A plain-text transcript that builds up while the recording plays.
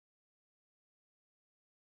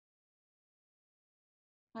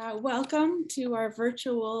Welcome to our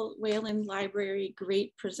virtual Wayland Library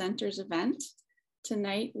Great Presenters event.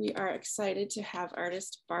 Tonight, we are excited to have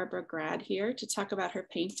artist Barbara Grad here to talk about her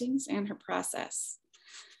paintings and her process.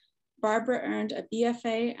 Barbara earned a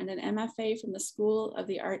BFA and an MFA from the School of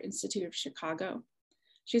the Art Institute of Chicago.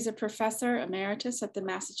 She's a professor emeritus at the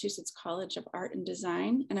Massachusetts College of Art and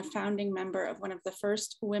Design and a founding member of one of the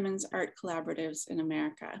first women's art collaboratives in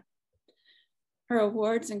America. Her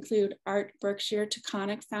awards include Art Berkshire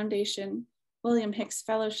Taconic Foundation, William Hicks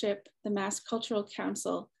Fellowship, the Mass Cultural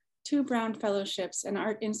Council, 2 Brown Fellowships, an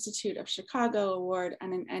Art Institute of Chicago Award,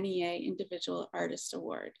 and an NEA Individual Artist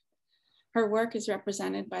Award. Her work is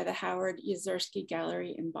represented by the Howard Yezierski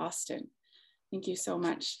Gallery in Boston. Thank you so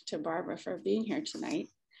much to Barbara for being here tonight.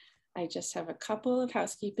 I just have a couple of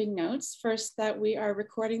housekeeping notes. First, that we are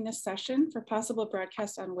recording this session for possible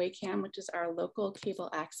broadcast on Waycam, which is our local cable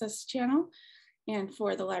access channel, and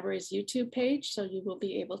for the library's YouTube page, so you will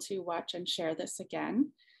be able to watch and share this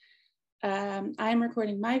again. I'm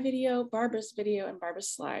recording my video, Barbara's video, and Barbara's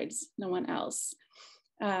slides, no one else.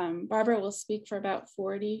 Barbara will speak for about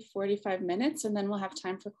 45 minutes, and then we'll have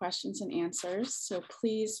time for questions and answers. So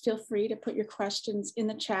please feel free to put your questions in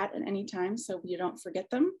the chat at any time so you don't forget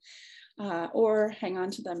them, or hang on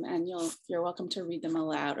to them and you're welcome to read them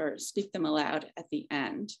aloud or speak them aloud at the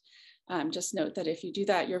end. Just note that if you do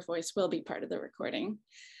that, your voice will be part of the recording.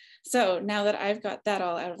 So now that I've got that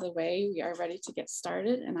all out of the way, we are ready to get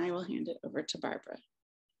started, and I will hand it over to Barbara.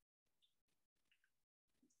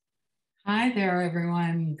 Hi there,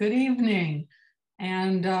 everyone. Good evening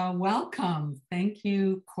and welcome. Thank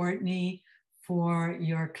you, Courtney, for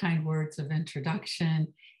your kind words of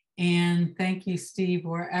introduction. And thank you, Steve,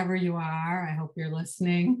 wherever you are. I hope you're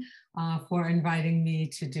listening, for inviting me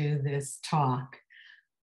to do this talk.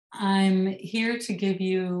 I'm here to give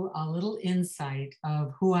you a little insight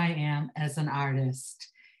of who I am as an artist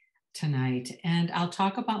tonight. And I'll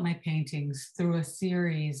talk about my paintings through a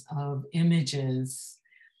series of images.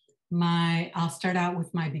 I'll start out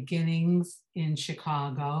with my beginnings in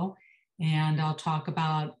Chicago, and I'll talk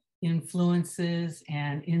about influences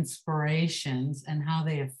and inspirations and how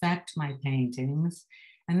they affect my paintings.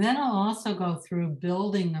 And then I'll also go through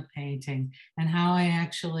building a painting and how I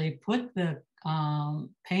actually put the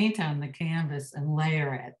paint on the canvas and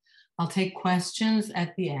layer it. I'll take questions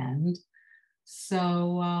at the end.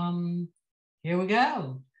 So here we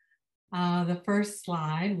go. The first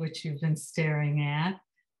slide, which you've been staring at,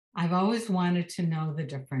 I've always wanted to know the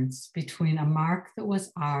difference between a mark that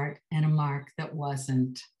was art and a mark that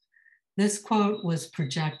wasn't. This quote was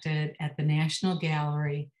projected at the National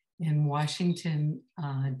Gallery in Washington,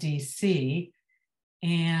 D.C.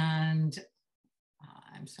 And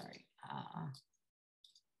I'm sorry,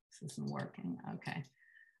 this isn't working. Okay.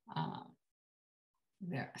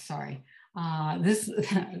 Sorry.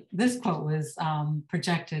 This quote was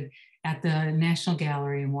projected at the National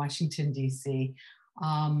Gallery in Washington, D.C.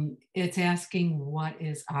 It's asking, what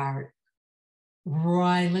is art?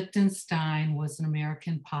 Roy Lichtenstein was an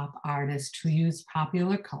American pop artist who used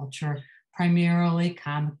popular culture, primarily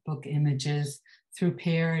comic book images, through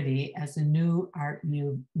parody as a new art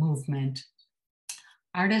movement.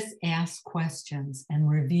 Artists ask questions and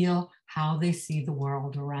reveal how they see the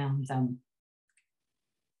world around them.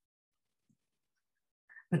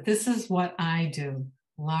 But this is what I do.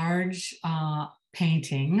 Large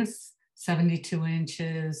paintings, 72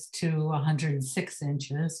 inches to 106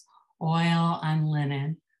 inches, oil on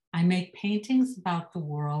linen. I make paintings about the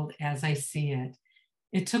world as I see it.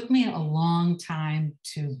 It took me a long time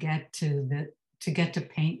to get to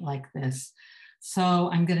paint like this. So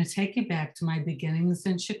I'm going to take you back to my beginnings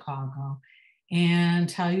in Chicago and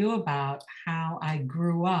tell you about how I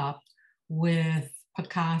grew up with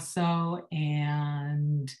Picasso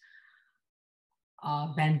and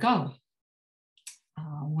Van Gogh.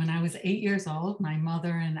 When I was 8 years old, my mother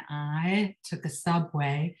and I took a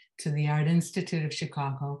subway to the Art Institute of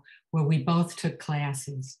Chicago, where we both took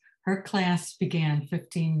classes. Her class began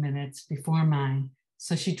 15 minutes before mine.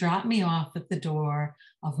 So she dropped me off at the door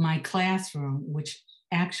of my classroom, which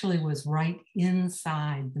actually was right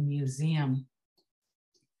inside the museum.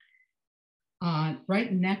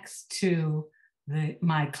 Right next to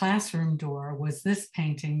my classroom door was this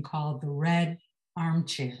painting called The Red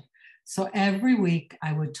Armchair. So every week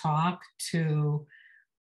I would talk to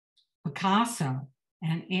Picasso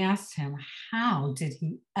and ask him, how did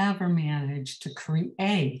he ever manage to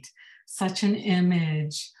create such an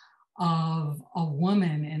image of a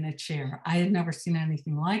woman in a chair? I had never seen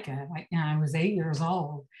anything like it. I was 8 years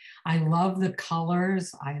old. I love the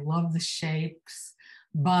colors, I love the shapes,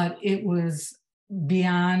 but it was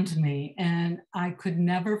beyond me, and I could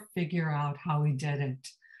never figure out how he did it.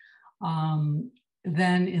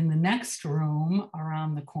 Then in the next room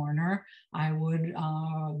around the corner, I would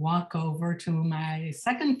walk over to my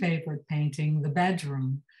second favorite painting, The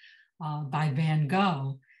Bedroom by Van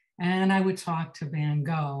Gogh. And I would talk to Van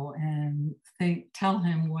Gogh and tell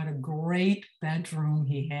him what a great bedroom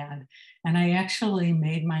he had. And I actually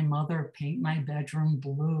made my mother paint my bedroom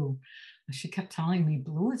blue. She kept telling me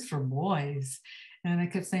blue is for boys. And I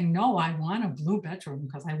kept saying, no, I want a blue bedroom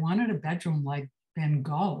because I wanted a bedroom like Van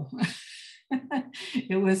Gogh.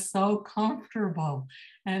 It was so comfortable.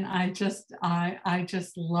 And I just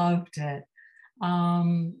loved it.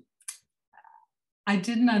 I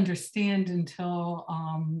didn't understand until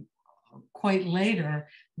quite later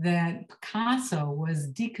that Picasso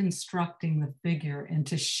was deconstructing the figure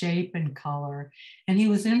into shape and color. And he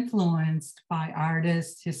was influenced by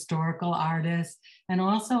artists, historical artists, and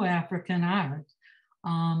also African art.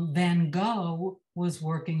 Van Gogh was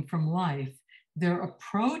working from life. Their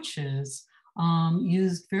approaches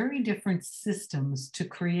used very different systems to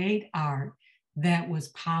create art that was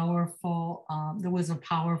powerful. There was a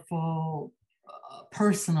powerful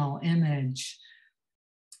personal image.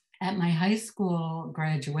 At my high school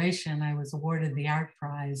graduation, I was awarded the art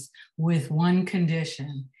prize with one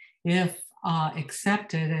condition. If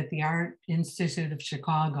accepted at the Art Institute of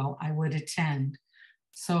Chicago, I would attend.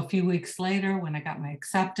 So a few weeks later, when I got my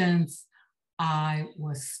acceptance, I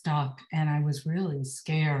was stuck and I was really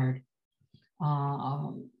scared.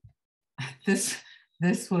 This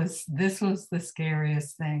was the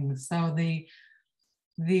scariest thing. So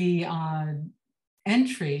the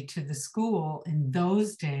entry to the school in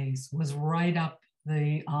those days was right up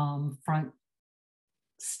the front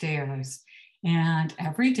stairs. And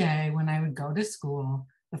every day when I would go to school,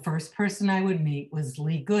 the first person I would meet was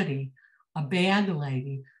Lee Goody, a bag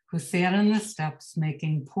lady who sat on the steps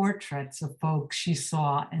making portraits of folks she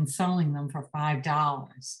saw and selling them for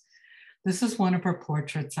 $5. This is one of her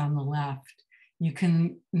portraits on the left. You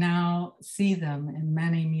can now see them in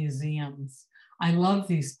many museums. I love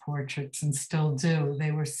these portraits and still do.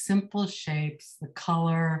 They were simple shapes, the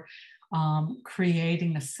color,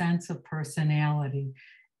 creating a sense of personality.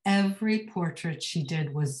 Every portrait she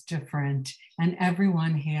did was different, and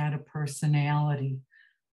everyone had a personality.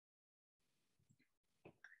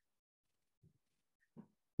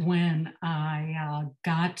 When I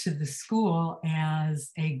got to the school as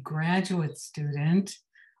a graduate student,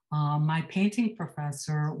 my painting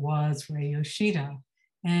professor was Ray Yoshida,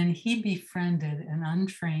 and he befriended an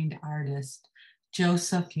untrained artist,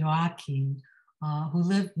 Joseph Joachim, who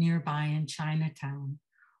lived nearby in Chinatown.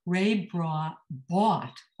 Ray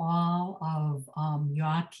bought all of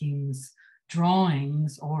Joachim's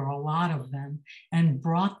drawings, or a lot of them, and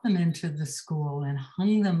brought them into the school and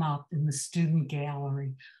hung them up in the student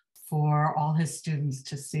gallery for all his students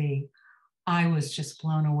to see. I was just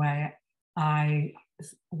blown away. I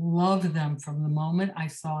loved them from the moment I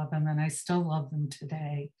saw them, and I still love them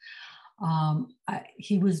today.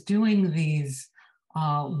 He was doing these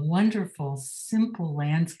wonderful, simple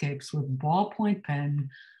landscapes with ballpoint pen,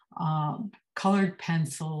 colored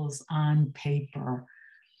pencils on paper.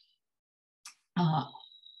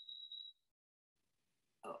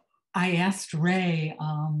 I asked Ray,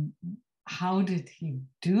 how did he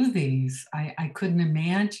do these? I couldn't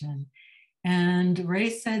imagine. And Ray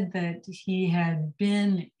said that he had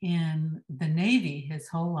been in the Navy his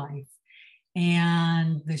whole life,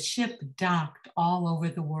 and the ship docked all over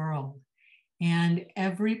the world. And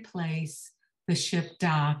every place the ship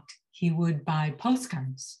docked, he would buy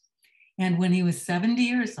postcards. And when he was 70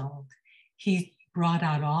 years old, he brought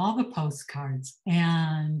out all the postcards,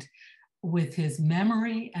 and with his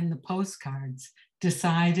memory and the postcards,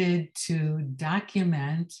 decided to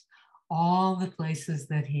document all the places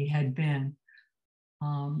that he had been.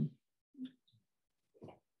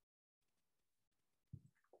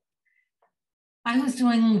 I was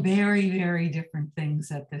doing very, very different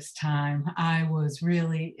things at this time. I was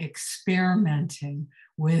really experimenting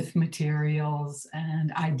with materials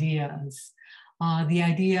and ideas. The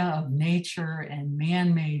idea of nature and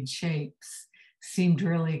man-made shapes seemed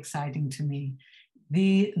really exciting to me.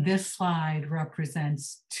 This slide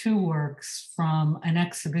represents two works from an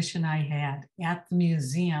exhibition I had at the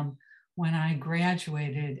museum when I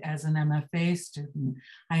graduated as an MFA student.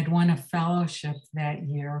 I had won a fellowship that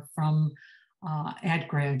year from at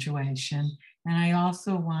graduation, and I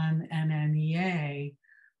also won an NEA,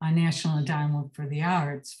 a National Endowment for the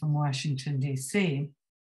Arts, from Washington, D.C.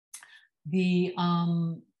 The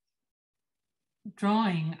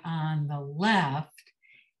drawing on the left,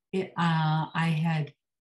 I had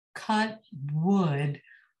cut wood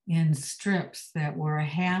in strips that were a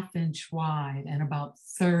 1/2 inch wide and about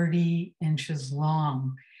 30 inches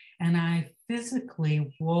long. and I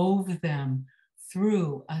physically wove them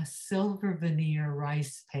through a silver veneer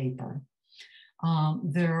rice paper.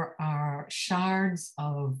 There are shards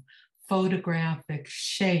of photographic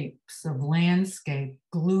shapes of landscape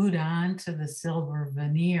glued onto the silver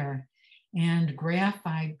veneer and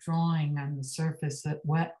graphite drawing on the surface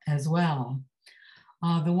as well.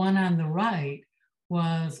 The one on the right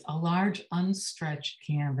was a large unstretched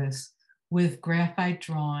canvas with graphite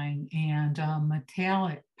drawing and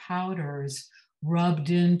metallic powders rubbed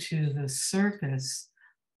into the surface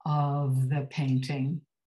of the painting.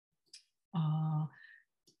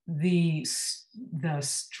 The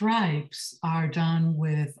stripes are done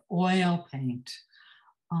with oil paint.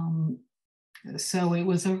 So it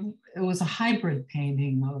was a hybrid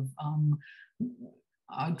painting of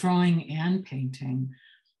drawing and painting.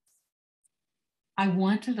 I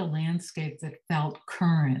wanted a landscape that felt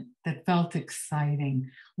current, that felt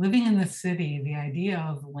exciting. Living in the city, the idea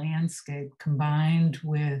of landscape combined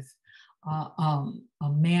with a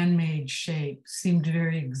man-made shape seemed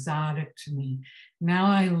very exotic to me. Now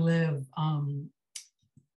I live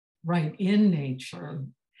right in nature,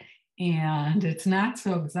 and it's not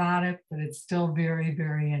so exotic, but it's still very,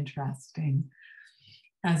 very interesting.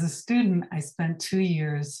 As a student, I spent 2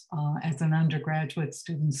 years as an undergraduate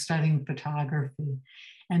student studying photography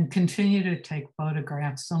and continue to take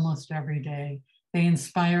photographs almost every day. They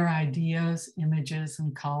inspire ideas, images,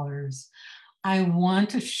 and colors. I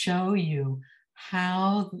want to show you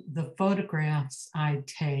how the photographs I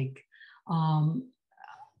take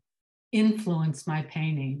influence my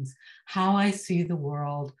paintings, how I see the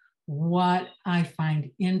world, what I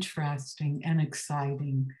find interesting and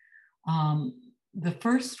exciting. The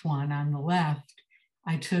first one on the left,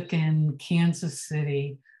 I took in Kansas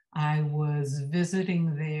City. I was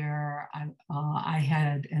visiting there. I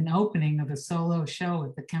had an opening of a solo show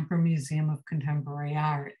at the Kemper Museum of Contemporary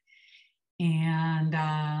Art. And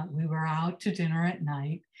we were out to dinner at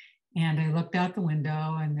night, and I looked out the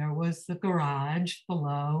window and there was the garage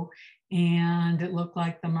below, and it looked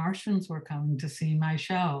like the Martians were coming to see my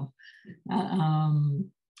show.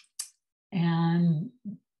 And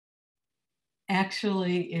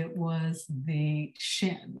actually, it was the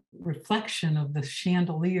reflection of the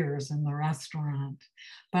chandeliers in the restaurant.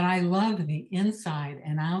 But I loved the inside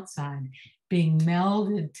and outside being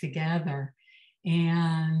melded together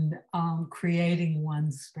and creating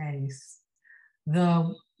one space.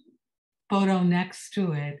 The photo next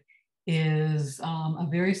to it is a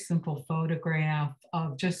very simple photograph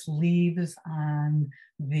of just leaves on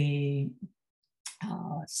the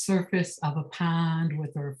surface of a pond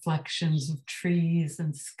with the reflections of trees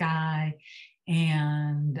and sky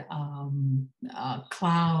and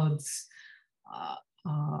clouds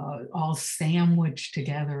all sandwiched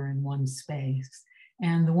together in one space.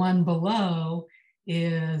 And the one below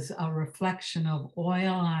is a reflection of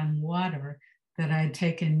oil on water that I'd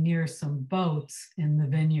taken near some boats in the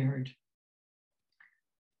vineyard.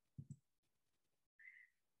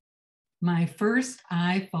 My first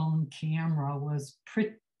iPhone camera was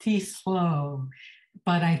pretty slow,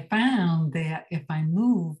 but I found that if I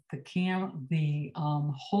moved the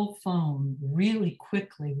whole phone really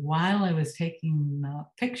quickly while I was taking the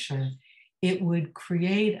picture, it would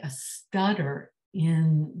create a stutter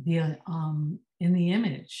in the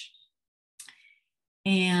image.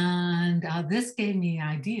 And this gave me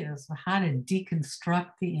ideas for how to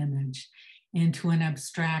deconstruct the image into an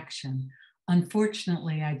abstraction.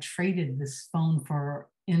 Unfortunately, I traded this phone for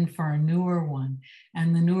a newer one,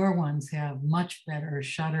 and the newer ones have much better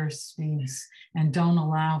shutter speeds and don't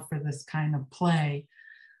allow for this kind of play.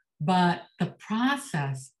 But the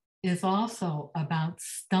process is also about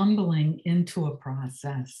stumbling into a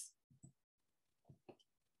process.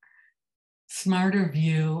 Smarter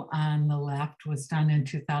View on the left was done in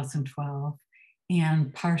 2012,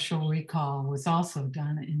 and Partial Recall was also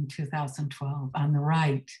done in 2012 on the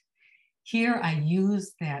right. Here I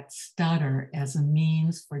used that stutter as a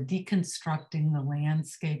means for deconstructing the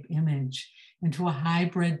landscape image into a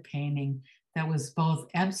hybrid painting that was both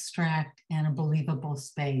abstract and a believable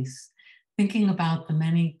space, thinking about the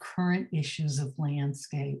many current issues of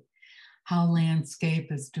landscape, how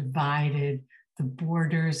landscape is divided, the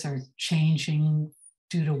borders are changing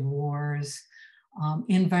due to wars,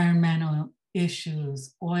 environmental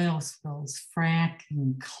issues, oil spills,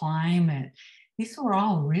 fracking, climate. These were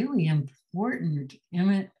all really important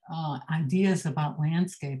ideas about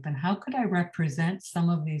landscape, and how could I represent some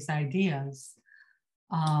of these ideas?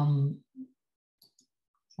 In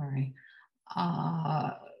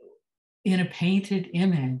a painted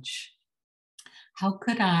image. How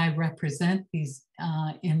could I represent these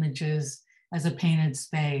images as a painted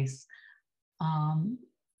space?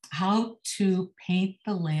 how to paint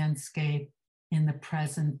the landscape in the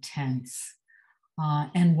present tense.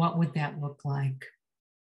 And what would that look like?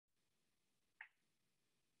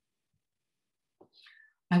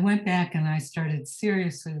 I went back and I started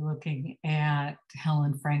seriously looking at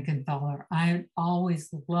Helen Frankenthaler. I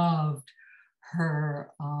always loved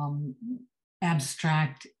her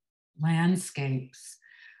abstract landscapes.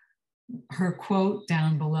 Her quote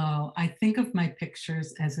down below, "I think of my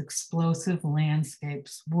pictures as explosive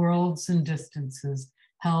landscapes, worlds and distances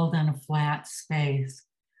held on a flat space."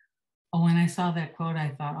 Oh, when I saw that quote, I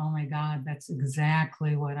thought, oh my God, that's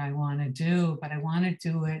exactly what I want to do, but I want to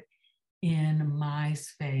do it in my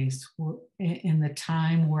space, in the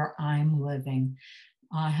time where I'm living.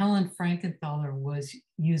 Helen Frankenthaler was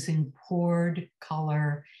using poured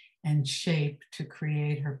color and shape to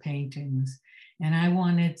create her paintings. And I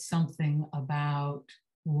wanted something about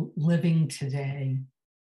living today.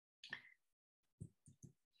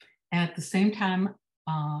 At the same time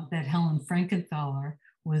that Helen Frankenthaler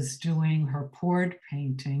was doing her poured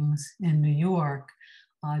paintings in New York,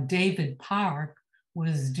 David Park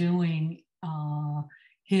was doing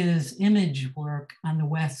his image work on the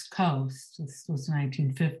West Coast. This was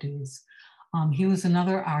 1950s. He was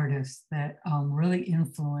another artist that really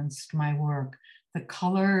influenced my work. The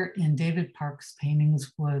color in David Park's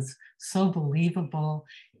paintings was so believable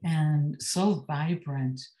and so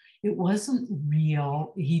vibrant. It wasn't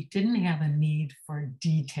real. He didn't have a need for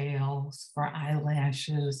details, for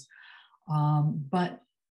eyelashes, but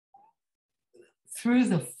through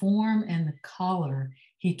the form and the color,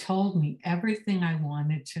 he told me everything I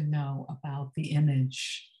wanted to know about the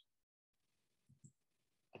image.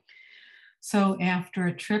 So after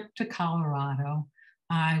a trip to Colorado,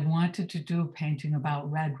 I wanted to do a painting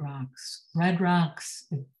about red rocks. Red Rocks,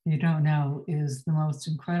 if you don't know, is the most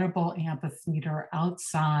incredible amphitheater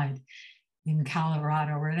outside in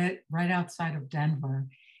Colorado, right outside of Denver.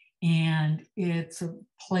 And it's a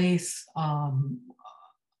place,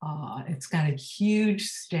 it's got a huge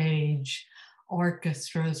stage.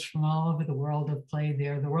 Orchestras from all over the world have played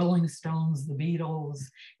there. The Rolling Stones, the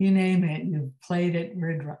Beatles, you name it, you've played at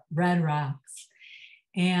Red Rocks.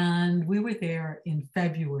 And we were there in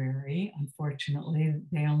February. Unfortunately,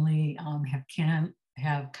 they only can't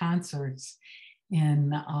have concerts in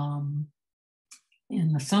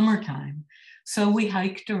the summertime. So we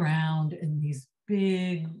hiked around in these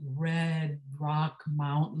big red rock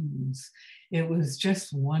mountains. It was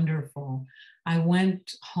just wonderful. I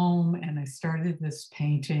went home and I started this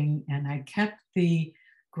painting, and I kept the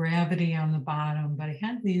gravity on the bottom, but I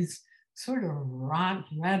had these sort of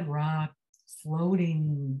red rock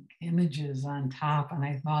floating images on top. And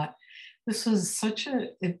I thought, this was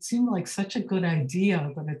it seemed like such a good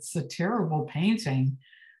idea, but it's a terrible painting.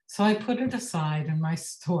 So I put it aside in my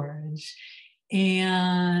storage.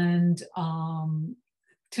 And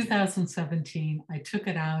 2017, I took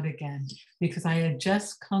it out again because I had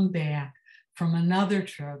just come back from another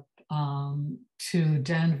trip to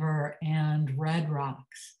Denver and Red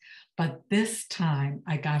Rocks. But this time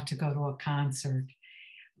I got to go to a concert.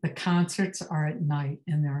 The concerts are at night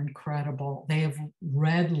and they're incredible. They have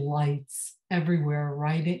red lights everywhere,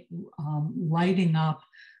 lighting up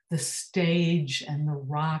the stage and the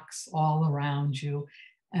rocks all around you.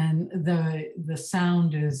 And the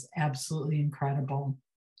sound is absolutely incredible.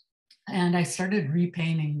 And I started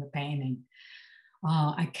repainting the painting.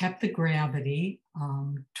 I kept the gravity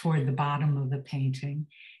toward the bottom of the painting.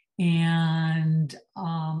 And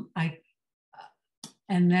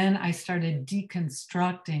then I started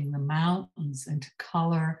deconstructing the mountains into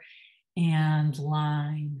color and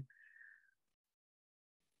line.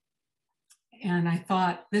 And I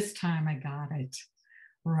thought, this time I got it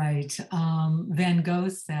right. Van Gogh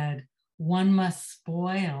said, "One must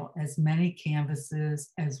spoil as many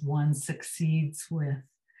canvases as one succeeds with."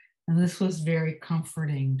 And this was very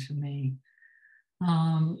comforting to me.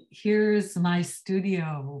 Here's my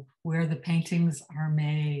studio where the paintings are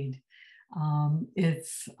made.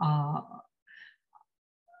 It's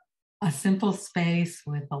a simple space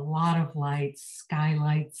with a lot of lights,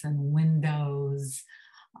 skylights and windows.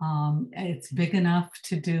 It's big enough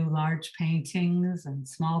to do large paintings and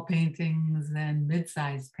small paintings and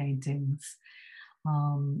mid-sized paintings.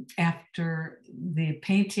 After the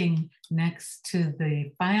painting next to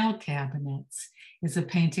the file cabinets is a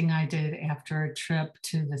painting I did after a trip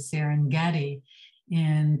to the Serengeti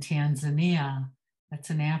in Tanzania. That's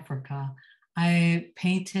in Africa. I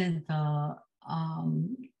painted the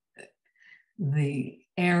the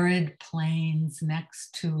arid plains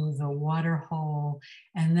next to the water hole,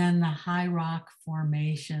 and then the high rock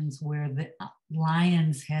formations where the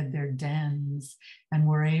lions had their dens and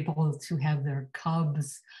were able to have their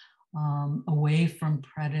cubs away from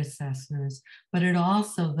predecessors. But it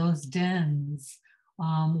also, those dens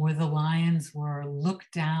where the lions were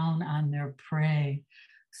looked down on their prey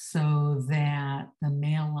so that the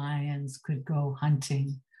male lions could go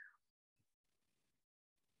hunting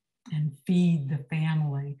and feed the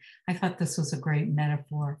family. I thought this was a great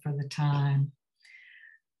metaphor for the time.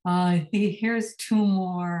 Here's two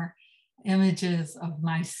more images of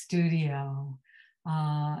my studio.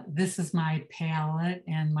 This is my palette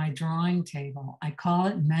and my drawing table. I call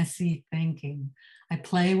it messy thinking. I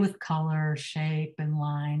play with color, shape, and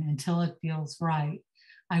line until it feels right.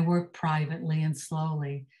 I work privately and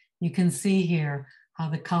slowly. You can see here how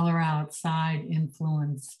the color outside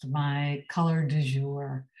influenced my color du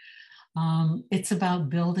jour. It's about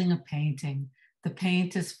building a painting. The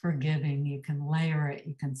paint is forgiving. You can layer it,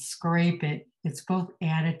 you can scrape it. It's both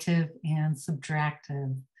additive and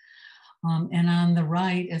subtractive. And on the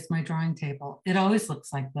right is my drawing table. It always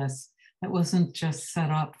looks like this. It wasn't just set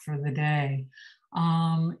up for the day.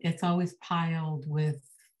 It's always piled with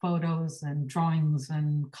photos and drawings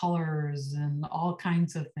and colors and all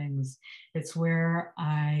kinds of things. It's where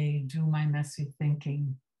I do my messy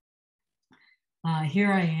thinking.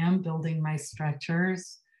 Here I am building my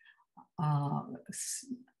stretchers.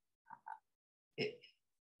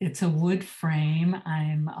 It's a wood frame.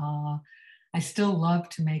 I still love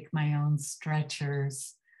to make my own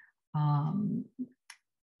stretchers. I'm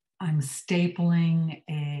stapling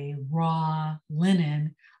a raw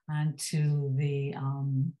linen onto the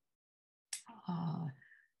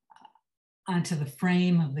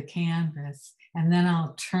frame of the canvas, and then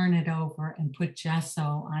I'll turn it over and put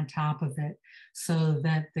gesso on top of it so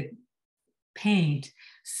that the paint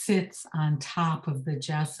sits on top of the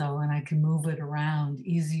gesso and I can move it around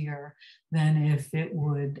easier than if it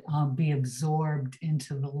would be absorbed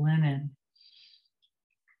into the linen.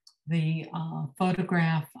 The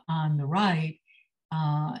photograph on the right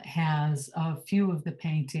has a few of the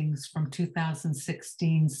paintings from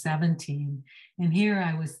 2016-17. And here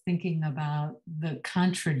I was thinking about the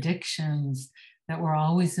contradictions that were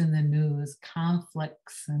always in the news,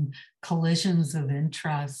 conflicts and collisions of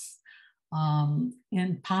interests,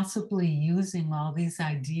 and possibly using all these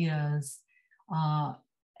ideas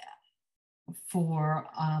for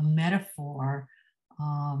a metaphor.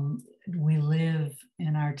 We live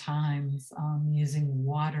in our times using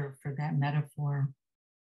water for that metaphor.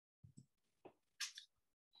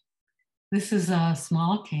 This is a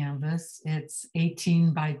small canvas. It's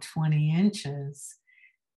 18 by 20 inches.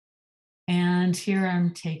 And here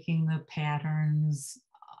I'm taking the patterns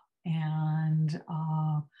and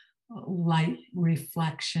light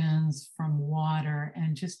reflections from water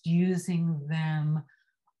and just using them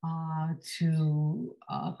to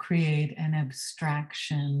create an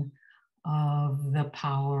abstraction of the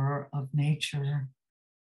power of nature.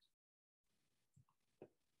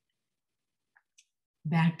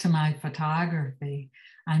 Back to my photography.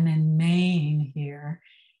 I'm in Maine here,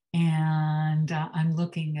 and I'm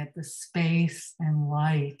looking at the space and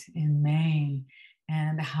light in Maine.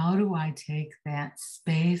 And how do I take that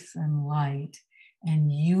space and light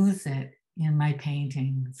and use it in my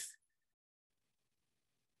paintings?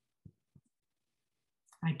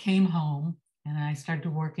 I came home and I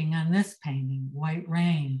started working on this painting, White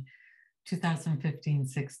Rain,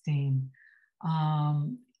 2015-16.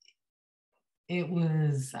 It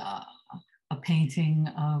was a painting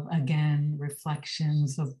of, again,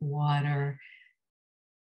 reflections of water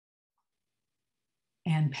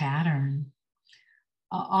and pattern.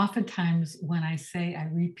 Oftentimes when I say I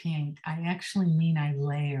repaint, I actually mean I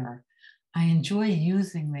layer. I enjoy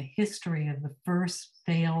using the history of the first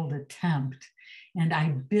failed attempt, and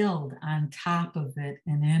I build on top of it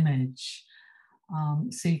an image.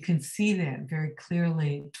 So you can see that very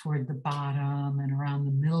clearly toward the bottom and around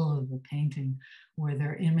the middle of the painting, where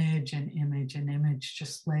they're image and image and image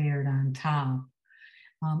just layered on top.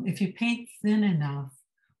 If you paint thin enough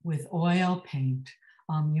with oil paint,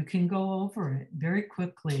 you can go over it very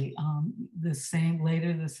quickly, the same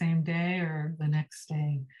day or the next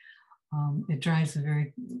day. It dries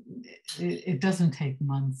it doesn't take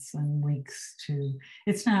months and weeks to,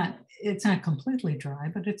 it's not completely dry,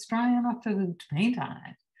 but it's dry enough to paint on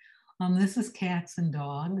it. This is Cats and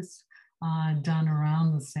Dogs, done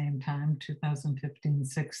around the same time,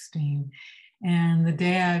 2015-16. And the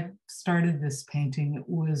day I started this painting, it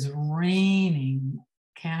was raining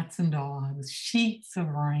cats and dogs, sheets of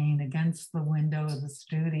rain against the window of the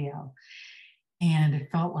studio. and it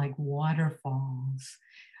felt like waterfalls.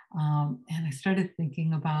 And I started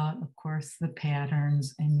thinking about, of course, the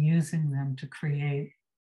patterns and using them to create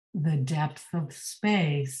the depth of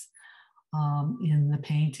space in the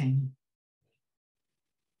painting.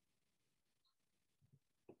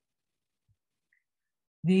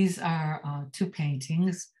 These are two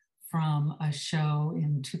paintings from a show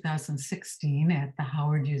in 2016 at the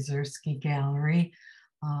Howard Yuzerski Gallery.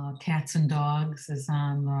 Cats and Dogs is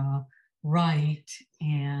on the right,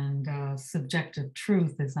 and Subjective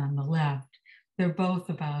Truth is on the left. They're both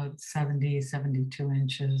about 70, 72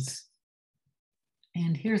 inches.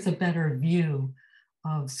 And here's a better view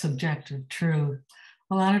of Subjective Truth.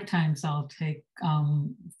 A lot of times I'll take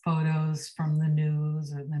photos from the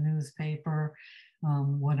news or the newspaper,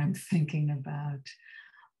 what I'm thinking about.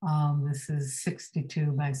 This is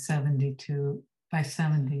 62 by 72 by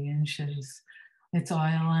 70 inches. It's oil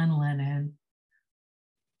on linen.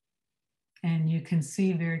 And you can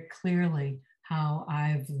see very clearly how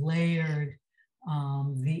I've layered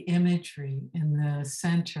the imagery in the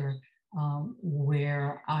center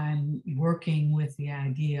where I'm working with the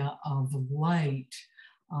idea of light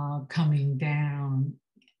coming down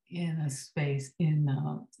in a space, in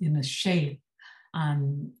a shape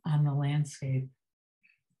on the landscape.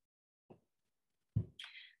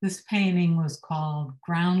 This painting was called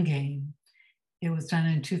Ground Game. It was done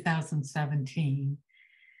in 2017.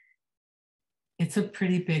 It's a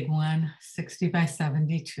pretty big one, 60 by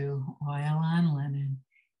 72, oil on linen.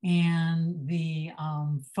 And the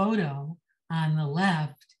photo on the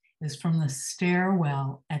left is from the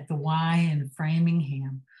stairwell at the Y in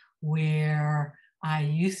Framingham, where I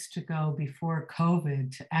used to go before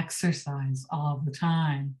COVID to exercise all the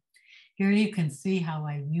time. Here you can see how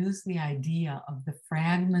I use the idea of the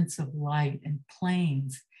fragments of light and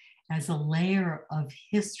planes as a layer of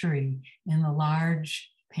history in the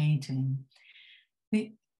large painting.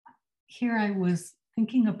 Here I was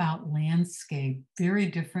thinking about landscape very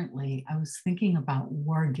differently. I was thinking about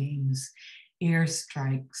war games,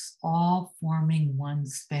 airstrikes, all forming one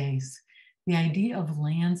space. The idea of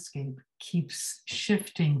landscape keeps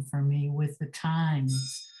shifting for me with the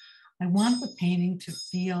times. I want the painting to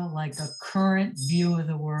feel like a current view of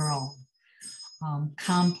the world,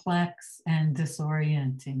 complex and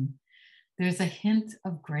disorienting. There's a hint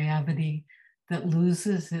of gravity that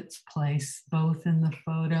loses its place both in the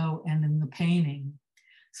photo and in the painting.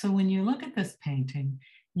 So when you look at this painting,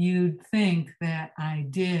 you'd think that I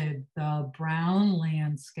did the brown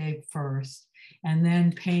landscape first and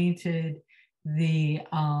then painted the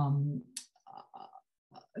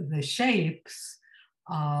shapes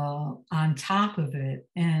on top of it.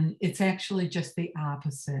 And it's actually just the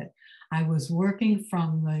opposite. I was working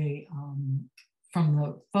from the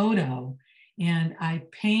photo, and I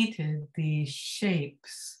painted the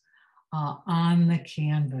shapes on the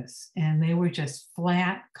canvas, and they were just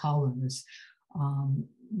flat colors,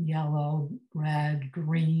 yellow, red,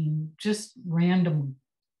 green, just random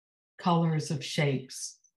colors of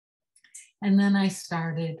shapes. And then I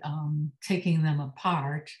started taking them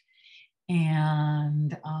apart,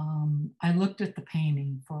 and I looked at the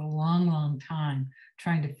painting for a long, long time,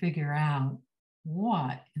 trying to figure out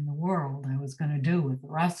what in the world I was going to do with the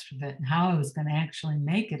rest of it and how I was going to actually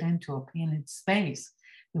make it into a painted space.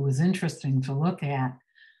 It was interesting to look at.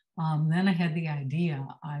 Then I had the idea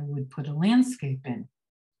I would put a landscape in.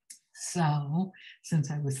 So, since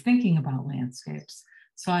I was thinking about landscapes,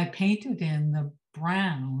 so I painted in the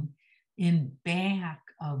brown in back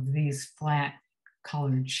of these flat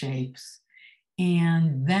colored shapes.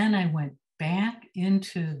 And then I went back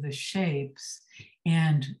into the shapes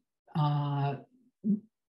and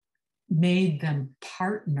made them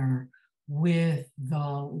partner with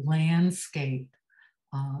the landscape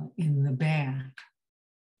in the back.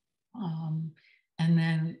 And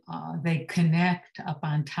then they connect up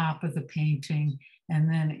on top of the painting. And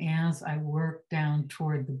then as I worked down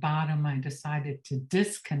toward the bottom, I decided to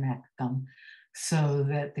disconnect them so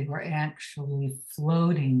that they were actually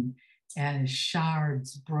floating as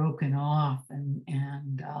shards broken off, and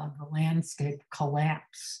the landscape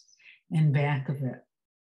collapsed in back of it.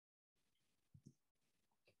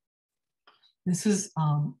 This is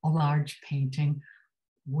a large painting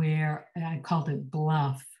where I called it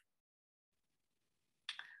Bluff.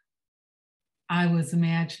 I was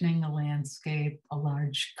imagining a landscape, a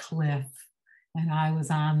large cliff, and I was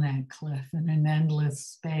on that cliff in an endless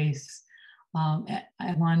space.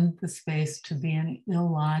 I wanted the space to be an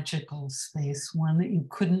illogical space, one that you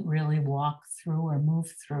couldn't really walk through or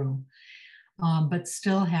move through, but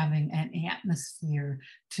still having an atmosphere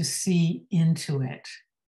to see into it.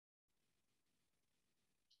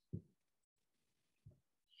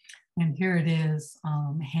 And here it is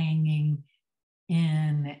hanging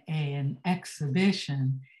in an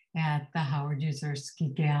exhibition at the Howard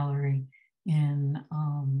Yuzerski Gallery in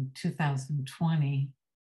 2020.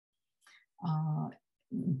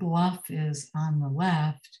 Bluff is on the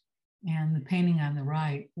left, and the painting on the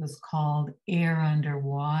right was called Air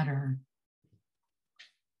Underwater.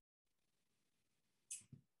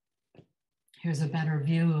 Here's a better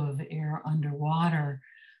view of Air Underwater.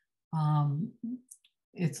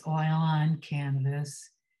 It's oil on canvas.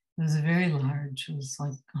 It was very large. It was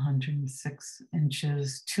like 106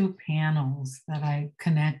 inches, 2 panels that I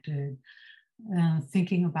connected,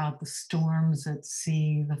 thinking about the storms at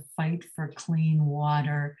sea, the fight for clean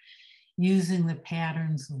water, using the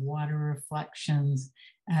patterns of water reflections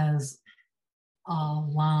as a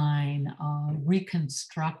line,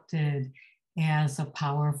 reconstructed as a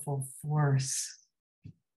powerful force.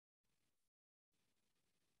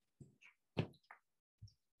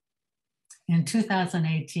 In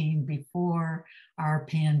 2018, before our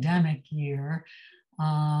pandemic year,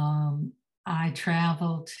 I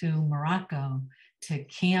traveled to Morocco to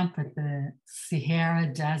camp at the Sahara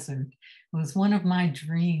Desert. It was one of my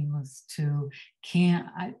dreams to camp,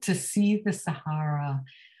 to see the Sahara,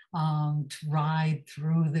 to ride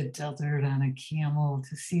through the desert on a camel,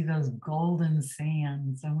 to see those golden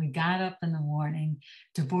sands. And we got up in the morning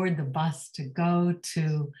to board the bus to go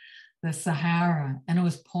to the Sahara, and it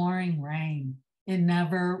was pouring rain. It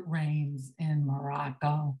never rains in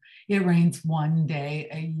Morocco. It rains one day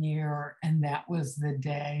a year, and that was the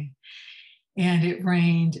day. And it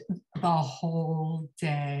rained the whole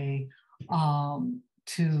day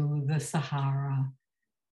to the Sahara.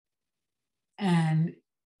 And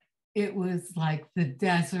it was like the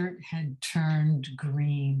desert had turned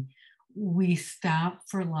green. We stopped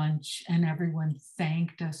for lunch, and everyone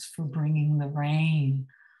thanked us for bringing the rain.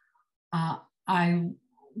 I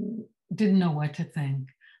didn't know what to think.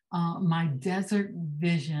 My desert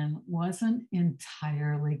vision wasn't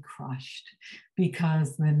entirely crushed,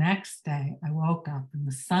 because the next day I woke up and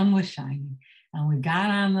the sun was shining, and we got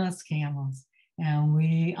on those camels and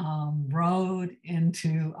we rode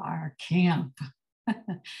into our camp.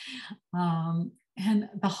 And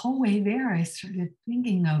the whole way there, I started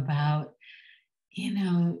thinking about, you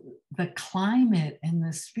know, the climate and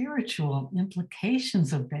the spiritual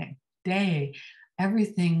implications of that day,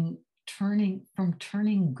 everything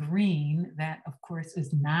turning green. That, of course,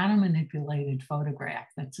 is not a manipulated photograph.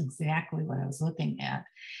 That's exactly what I was looking at.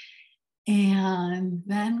 And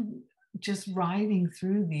then just riding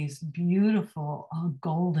through these beautiful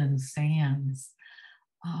golden sands.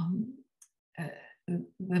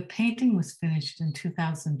 The painting was finished in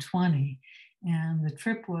 2020, and the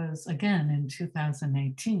trip was again in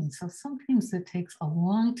 2018. So sometimes it takes a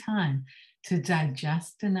long time to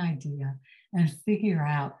digest an idea and figure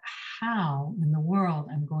out how in the world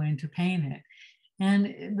I'm going to paint it.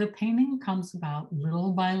 And the painting comes about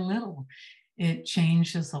little by little. It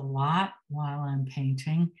changes a lot while I'm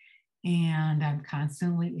painting, and I'm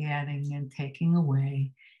constantly adding and taking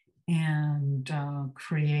away and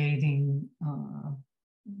creating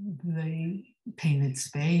the painted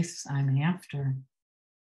space I'm after.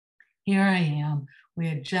 Here I am. We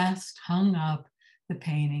had just hung up the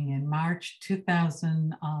painting in March 20th,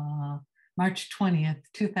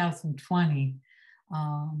 2020.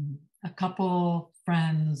 A couple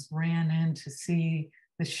friends ran in to see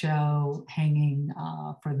the show hanging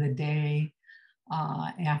for the day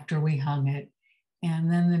after we hung it.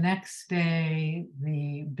 And then the next day,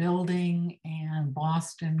 the building and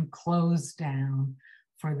Boston closed down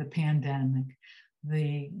for the pandemic.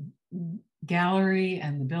 The gallery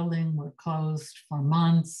and the building were closed for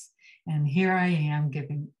months. And here I am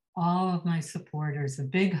giving all of my supporters a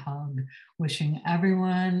big hug, wishing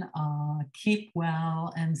everyone keep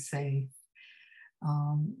well and safe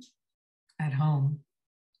at home.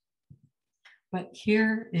 But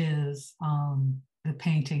here is the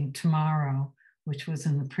painting Tomorrow, which was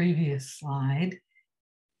in the previous slide.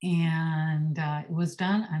 And it was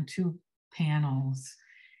done on 2 panels.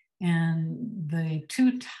 And the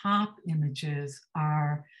 2 top images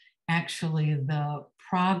are actually the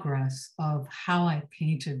progress of how I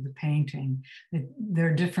painted the painting. There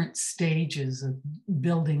are different stages of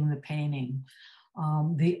building the painting.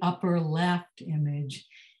 The upper left image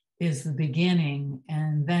is the beginning,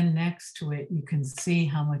 and then next to it, you can see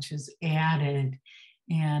how much is added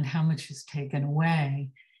and how much is taken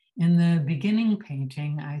away. In the beginning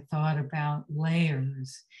painting, I thought about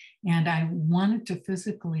layers, and I wanted to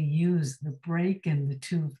physically use the break in the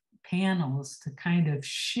 2 panels to kind of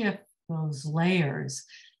shift those layers,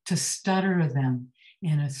 to stutter them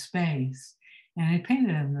in a space. And I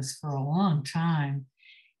painted on this for a long time.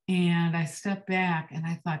 And I stepped back and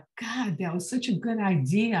I thought, God, that was such a good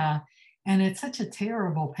idea. And it's such a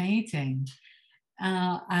terrible painting.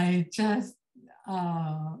 I just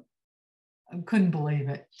couldn't believe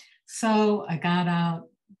it. So I got out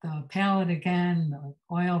the palette again, the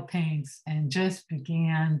oil paints, and just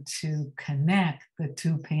began to connect the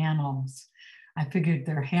two panels. I figured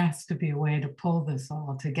there has to be a way to pull this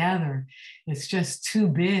all together. It's just too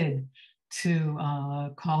big to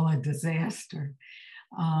call a disaster.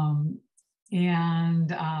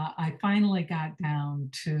 I finally got down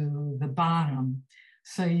to the bottom.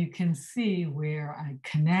 So you can see where I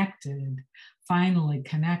finally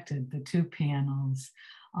connected the two panels,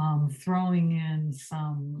 throwing in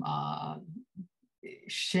some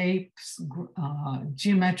shapes,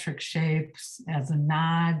 geometric shapes as a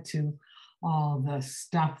nod to all the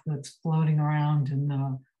stuff that's floating around in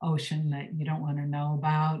the ocean that you don't want to know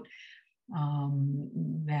about.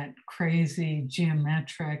 That crazy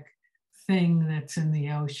geometric thing that's in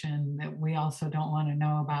the ocean that we also don't want to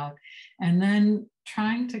know about. And then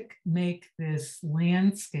trying to make this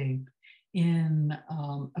landscape in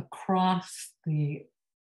across the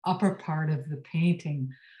upper part of the painting,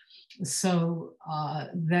 so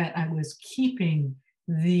that I was keeping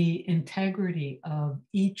the integrity of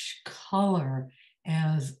each color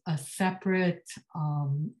as a separate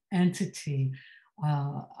entity,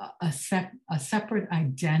 a separate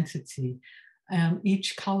identity.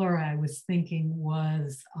 Each color I was thinking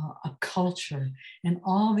was a culture, and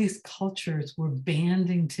all these cultures were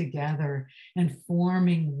banding together and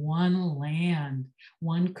forming one land,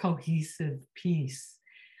 one cohesive piece,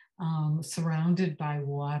 surrounded by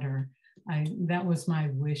water. That was my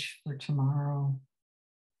wish for tomorrow.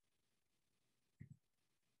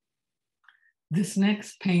 This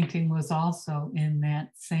next painting was also in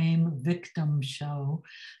that same victim show,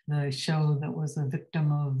 the show that was a victim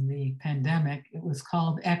of the pandemic. It was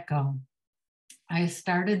called Echo. I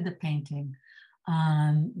started the painting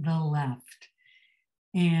on the left,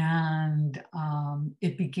 and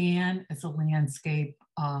it began as a landscape.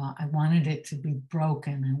 I wanted it to be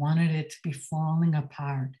broken. I wanted it to be falling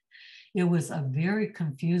apart. It was a very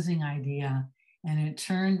confusing idea, and it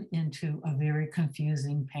turned into a very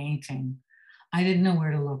confusing painting. I didn't know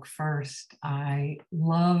where to look first. I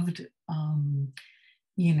loved,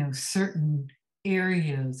 certain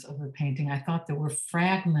areas of the painting. I thought there were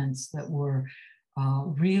fragments that were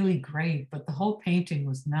really great, but the whole painting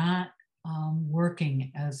was not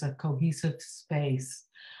working as a cohesive space.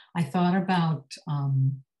 I thought about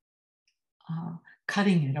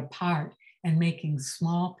cutting it apart and making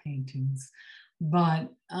small paintings, but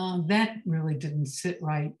that really didn't sit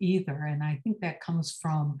right either. And I think that comes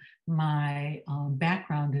from my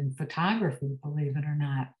background in photography, believe it or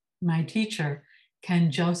not. My teacher,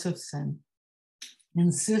 Ken Josephson,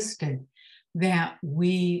 insisted that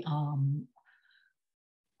we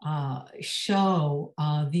show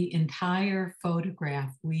the entire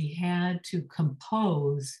photograph. We had to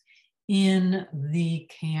compose in the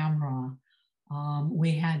camera.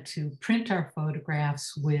 We had to print our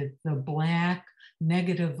photographs with the black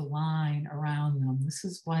negative line around them. This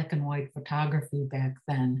is black and white photography back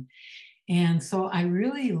then. And so I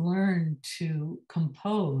really learned to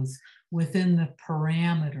compose within the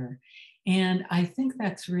parameter. And I think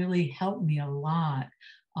that's really helped me a lot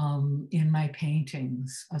in my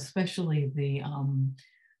paintings, especially the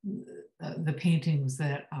paintings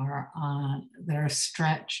that are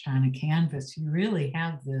stretched on a canvas. You really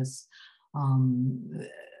have this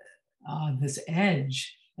this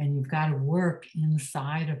edge, and you've got to work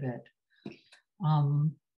inside of it.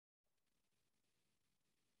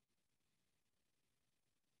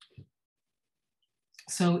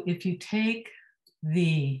 So if you take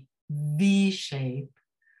the V shape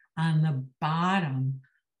on the bottom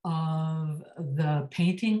of the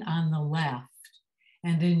painting on the left,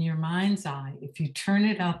 and in your mind's eye, if you turn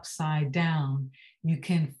it upside down, you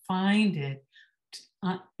can find it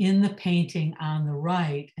in the painting on the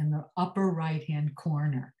right, in the upper right-hand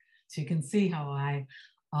corner. So you can see how I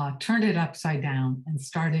turned it upside down and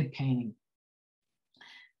started painting.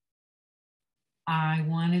 I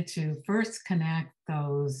wanted to first connect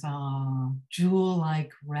those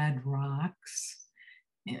jewel-like red rocks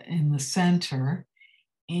in the center,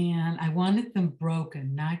 and I wanted them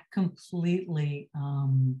broken, not completely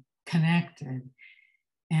connected.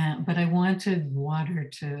 But I wanted water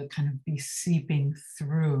to kind of be seeping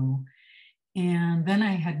through. And then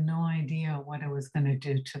I had no idea what I was going to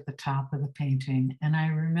do to the top of the painting. And I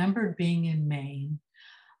remember being in Maine,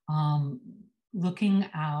 looking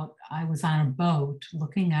out. I was on a boat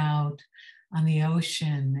looking out on the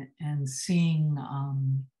ocean and seeing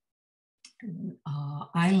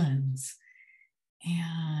islands.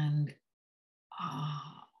 And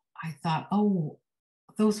I thought, oh,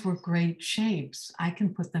 those were great shapes. I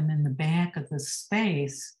can put them in the back of the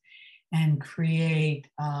space and create,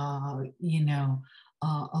 a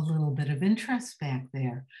little bit of interest back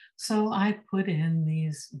there. So I put in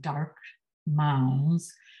these dark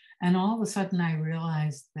mounds, and all of a sudden I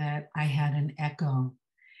realized that I had an echo,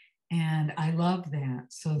 and I loved that.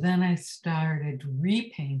 So then I started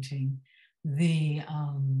repainting the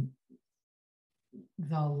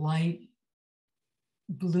light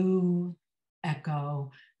blue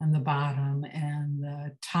echo on the bottom and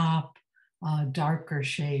the top darker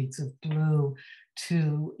shades of blue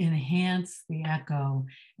to enhance the echo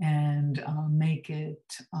and make it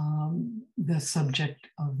the subject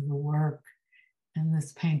of the work. And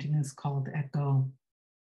this painting is called Echo.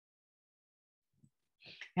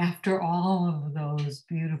 After all of those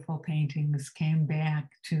beautiful paintings came back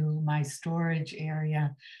to my storage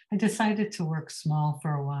area, I decided to work small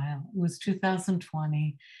for a while. It was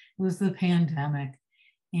 2020, it was the pandemic.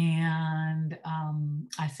 And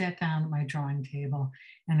I sat down at my drawing table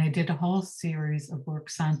and I did a whole series of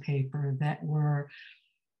works on paper that were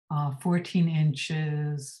 14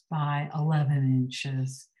 inches by 11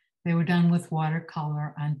 inches. They were done with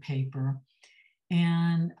watercolor on paper.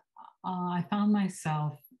 And I found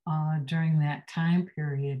myself during that time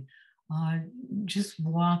period just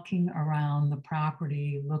walking around the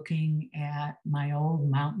property, looking at my old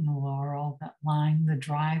mountain laurel that lined the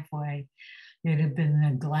driveway. It had been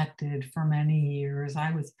neglected for many years.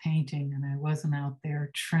 I was painting and I wasn't out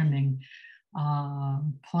there trimming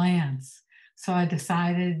plants. So I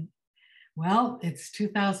decided, well, it's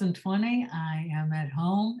 2020. I am at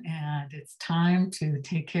home and it's time to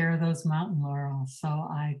take care of those mountain laurels. So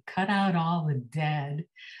I cut out all the dead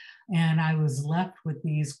and I was left with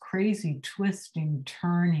these crazy twisting,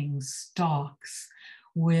 turning stalks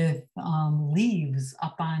with leaves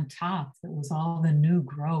up on top. That was all the new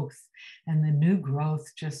growth. And the new growth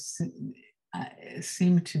just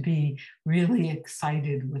seemed to be really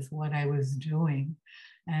excited with what I was doing.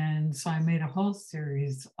 And so I made a whole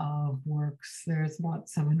series of works. There's about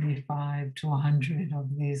 75 to 100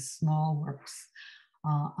 of these small works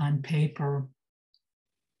on paper.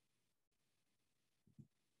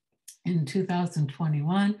 In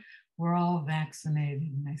 2021, we're all vaccinated,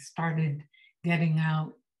 and I started getting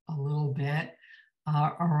out a little bit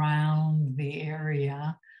around the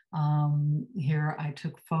area. Here I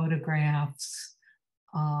took photographs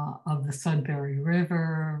of the Sudbury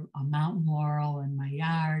River, a mountain laurel in my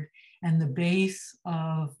yard, and the base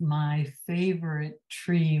of my favorite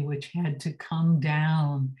tree, which had to come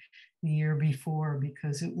down the year before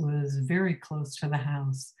because it was very close to the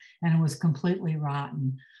house and it was completely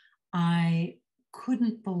rotten. I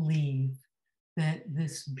couldn't believe that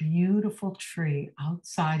this beautiful tree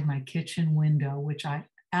outside my kitchen window, which I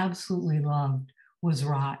absolutely loved, was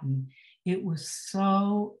rotten. It was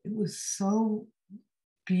so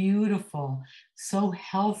beautiful, so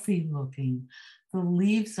healthy looking. The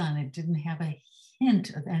leaves on it didn't have a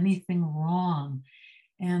hint of anything wrong.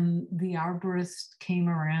 And the arborist came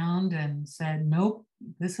around and said, nope,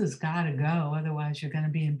 this has got to go. Otherwise, you're going to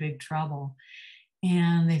be in big trouble.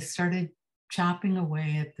 And they started chopping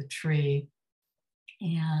away at the tree.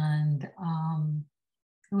 And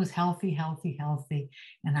it was healthy.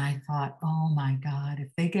 And I thought, oh my God, if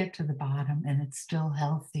they get to the bottom and it's still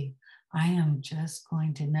healthy, I am just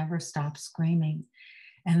going to never stop screaming.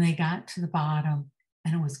 And they got to the bottom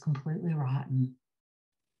and it was completely rotten.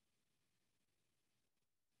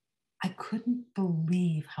 I couldn't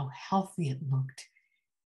believe how healthy it looked.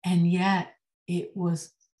 And yet it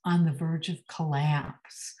was on the verge of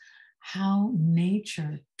collapse. How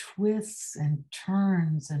nature twists and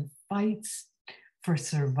turns and fights for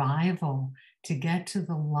survival to get to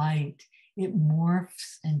the light. It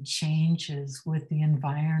morphs and changes with the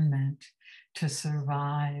environment to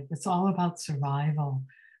survive. It's all about survival,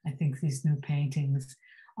 I think, these new paintings.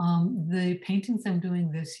 The paintings I'm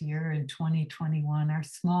doing this year in 2021 are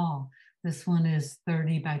small. This one is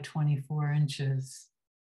 30 by 24 inches.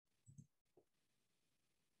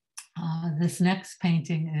 This next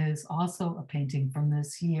painting is also a painting from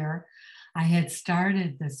this year. I had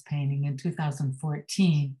started this painting in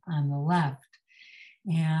 2014 on the left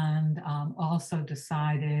and also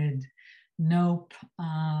decided, nope,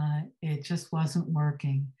 it just wasn't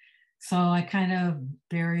working. So I kind of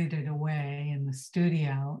buried it away in the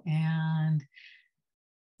studio. And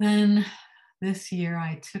then this year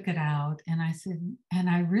I took it out and I said, and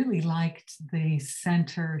I really liked the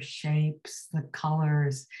center shapes, the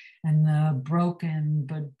colors, and the broken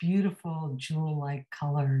but beautiful jewel-like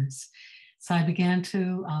colors. So I began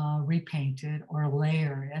to repaint it or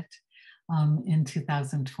layer it. in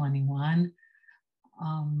 2021.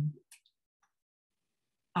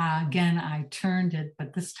 Again, I turned it,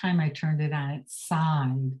 but this time I turned it on its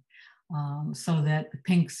side, so that the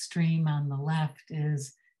pink stream on the left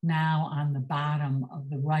is now on the bottom of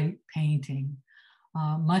the right painting.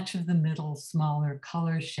 Much of the middle smaller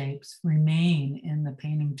color shapes remain in the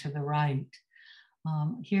painting to the right.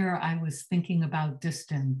 Here I was thinking about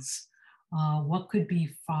distance. What could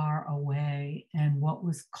be far away and what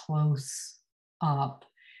was close up,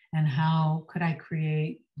 and how could I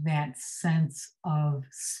create that sense of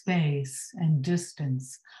space and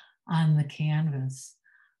distance on the canvas.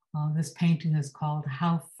 This painting is called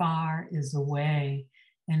How Far Is Away,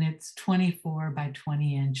 and it's 24 by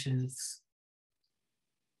 20 inches.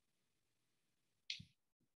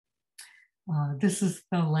 This is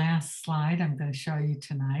the last slide I'm going to show you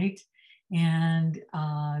tonight. And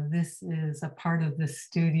this is a part of the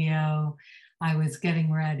studio. I was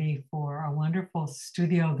getting ready for a wonderful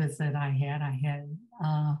studio visit I had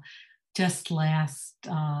just last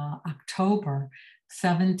October.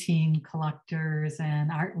 17 collectors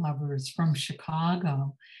and art lovers from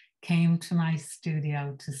Chicago came to my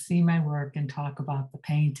studio to see my work and talk about the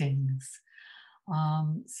paintings.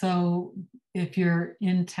 So if you're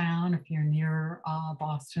in town, if you're near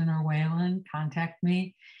Boston or Wayland, contact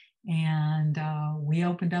me. And we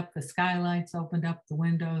opened up the skylights, opened up the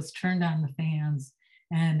windows, turned on the fans,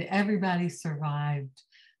 and everybody survived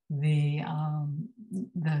the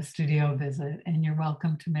studio visit. And you're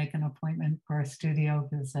welcome to make an appointment for a studio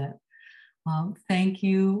visit. Thank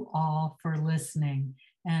you all for listening.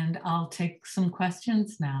 And I'll take some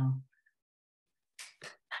questions now.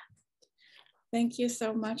 Thank you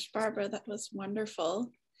so much, Barbara. That was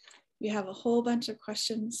wonderful. We have a whole bunch of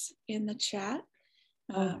questions in the chat.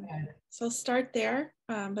 Okay. So I'll start there.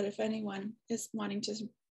 But if anyone is wanting to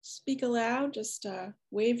speak aloud, just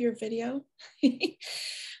wave your video.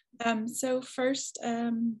 So first,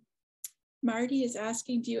 Marty is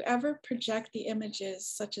asking, do you ever project the images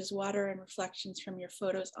such as water and reflections from your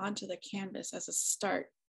photos onto the canvas as a start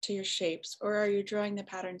to your shapes, or are you drawing the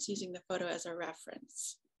patterns using the photo as a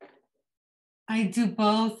reference? I do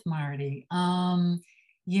both, Marty.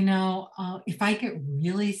 You know, if I get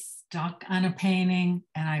really stuck on a painting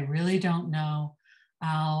and I really don't know,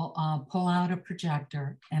 I'll pull out a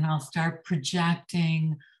projector and I'll start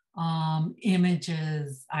projecting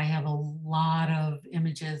images. I have a lot of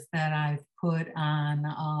images that I've put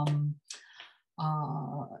on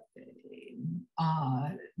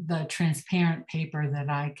the transparent paper that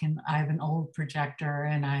I have an old projector,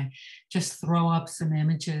 and I just throw up some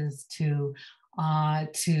images to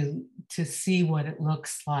see what it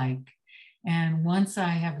looks like. And once I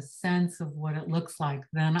have a sense of what it looks like,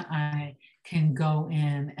 then I can go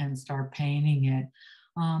in and start painting it.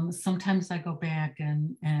 Sometimes I go back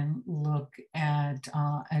and look at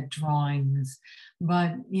drawings,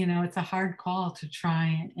 but you know, it's a hard call to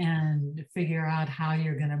try and figure out how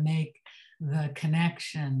you're going to make the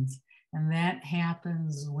connections. And that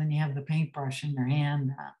happens when you have the paintbrush in your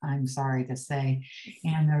hand, I'm sorry to say.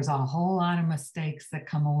 And there's a whole lot of mistakes that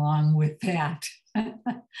come along with that.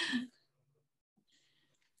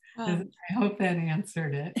 I hope that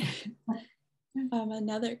answered it.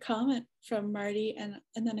 Another comment from Marty and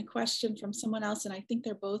then a question from someone else. And I think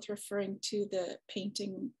they're both referring to the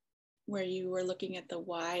painting where you were looking at the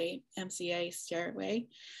YMCA stairway.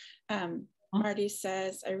 Marty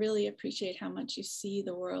says, I really appreciate how much you see in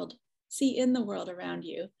the world around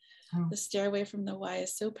you. Oh. The stairway from the Y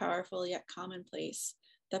is so powerful yet commonplace.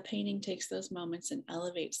 The painting takes those moments and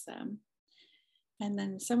elevates them. And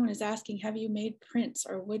then someone is asking, have you made prints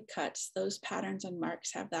or woodcuts? Those patterns and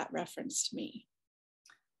marks have that reference to me.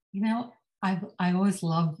 You know, I always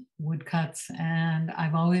loved woodcuts, and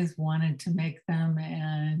I've always wanted to make them,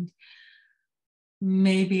 and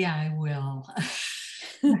maybe I will.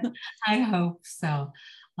 I hope so.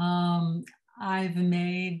 I've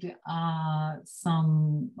made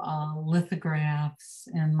some lithographs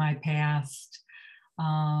in my past,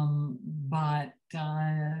 but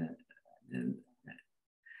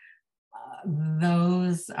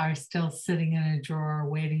those are still sitting in a drawer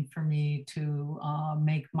waiting for me to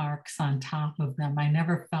make marks on top of them. I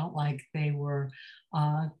never felt like they were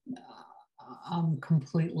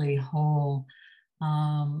completely whole.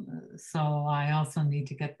 So I also need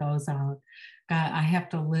to get those out. I have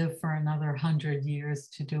to live for another 100 years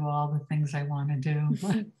to do all the things I want to do.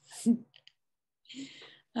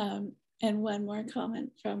 And one more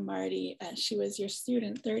comment from Marty. She was your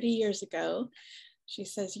student 30 years ago. She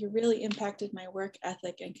says, you really impacted my work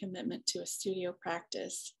ethic and commitment to a studio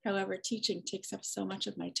practice. However, teaching takes up so much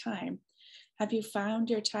of my time. Have you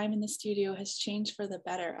found your time in the studio has changed for the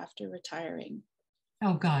better after retiring?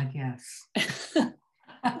 Oh God, yes.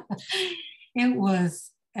 It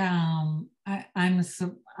was, I'm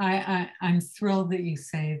thrilled that you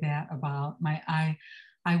say that about I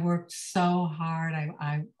worked so hard.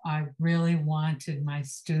 I really wanted my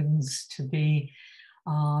students to be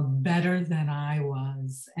better than I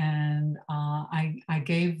was. And I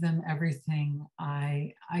gave them everything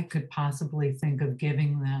I could possibly think of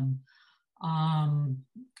giving them. Um,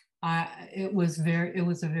 it was a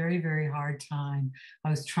very, very hard time. I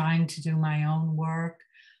was trying to do my own work.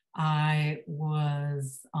 I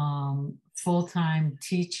was full-time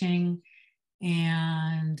teaching,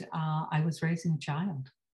 and I was raising a child.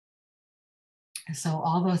 So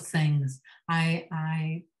all those things,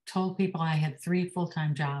 I told people I had 3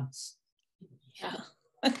 full-time jobs. Yeah.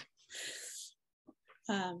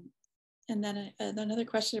 And then another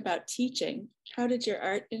question about teaching. How did your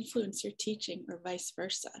art influence your teaching or vice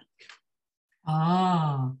versa?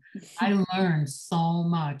 Oh, I learned so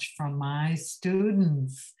much from my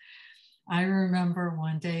students. I remember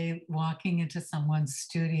one day walking into someone's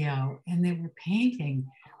studio and they were painting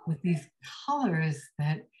with these colors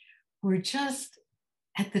that were just,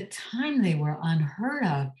 at the time, they were unheard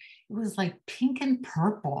of. It was like pink and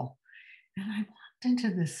purple. And I walked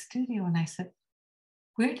into the studio and I said,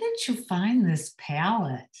 "Where did you find this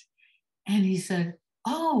palette?" And he said,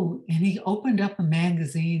 "Oh," and he opened up a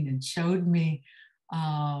magazine and showed me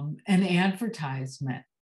an advertisement.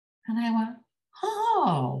 And I went,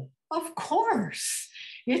 "Oh, of course.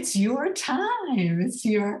 It's your time. It's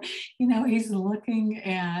your," he's looking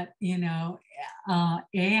at,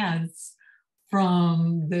 ads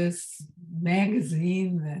from this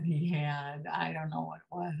magazine that he had. I don't know what it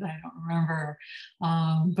was. I don't remember.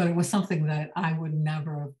 But it was something that I would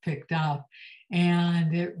never have picked up.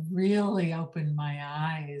 And it really opened my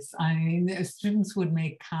eyes. I mean, the students would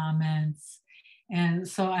make comments. And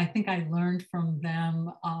so I think I learned from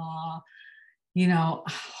them, I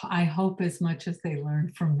hope as much as they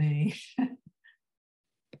learned from me. That's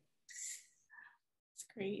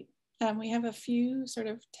great. We have a few sort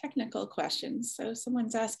of technical questions. So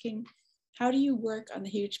someone's asking, how do you work on the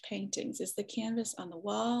huge paintings? Is the canvas on the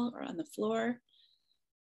wall or on the floor?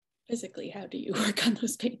 Physically, how do you work on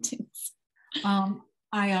those paintings?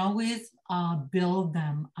 I always build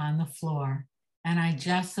them on the floor, and I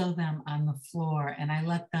gesso them on the floor, and I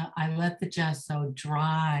let the gesso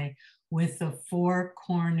dry with the 4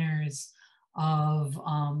 corners of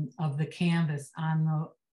the canvas on the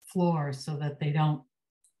floor so that they don't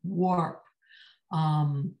warp.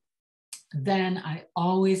 Then I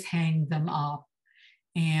always hang them up,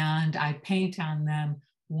 and I paint on them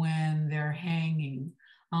when they're hanging.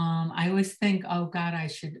 I always think, oh God, I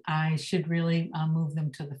should really move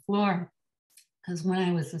them to the floor, because when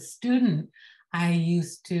I was a student, I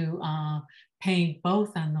used to paint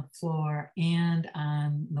both on the floor and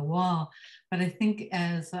on the wall. But I think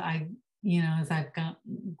as I've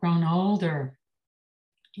grown older,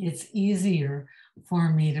 it's easier for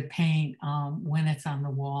me to paint when it's on the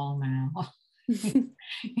wall now.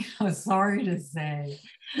 Sorry to say,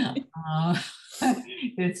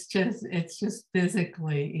 it's just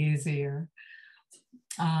physically easier.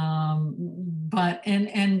 But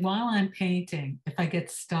while I'm painting, if I get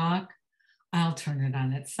stuck, I'll turn it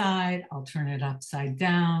on its side, I'll turn it upside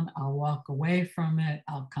down, I'll walk away from it,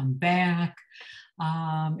 I'll come back.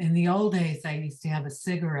 In the old days, I used to have a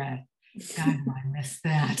cigarette. God, I miss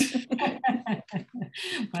that.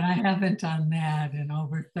 But I haven't done that in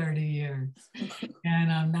over 30 years.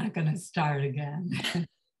 And I'm not going to start again.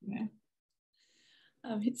 Yeah.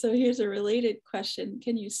 So here's a related question.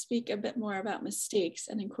 Can you speak a bit more about mistakes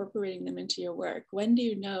and incorporating them into your work? When do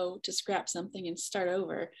you know to scrap something and start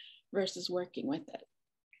over versus working with it?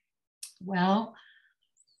 Well,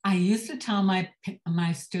 I used to tell my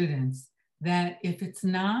students that if it's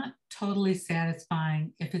not totally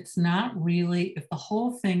satisfying, if the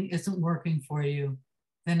whole thing isn't working for you,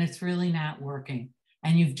 then it's really not working.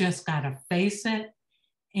 And you've just got to face it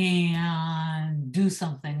and do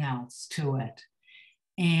something else to it.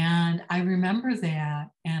 And I remember that,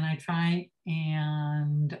 and I try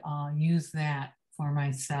and use that for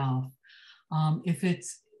myself.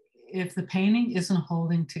 If the painting isn't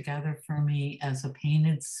holding together for me as a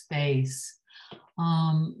painted space,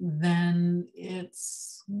 then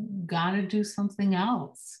it's got to do something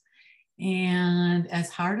else. And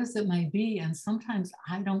as hard as it might be, and sometimes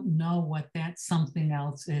I don't know what that something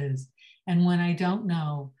else is. And when I don't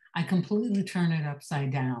know, I completely turn it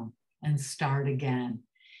upside down and start again.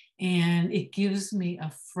 And it gives me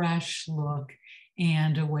a fresh look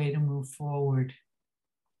and a way to move forward.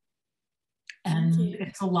 Thank And you.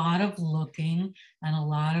 it's a lot of looking and a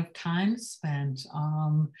lot of time spent,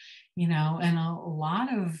 you know, and a lot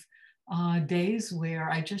of days where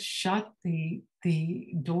I just shut the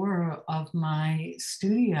door of my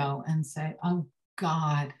studio and say, oh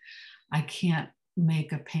God, I can't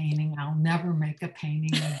make a painting. I'll never make a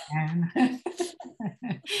painting again.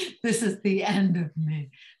 This is the end of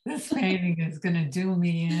me. This painting is going to do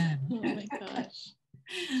me in. Oh my gosh.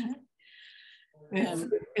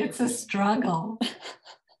 It's a struggle.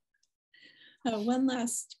 One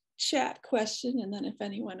last chat question, and then if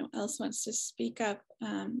anyone else wants to speak up,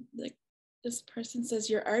 this person says,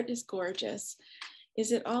 your art is gorgeous.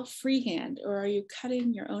 Is it all freehand, or are you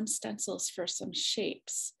cutting your own stencils for some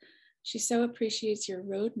shapes? She so appreciates your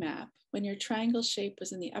roadmap. When your triangle shape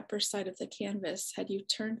was in the upper side of the canvas, had you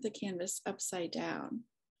turned the canvas upside down?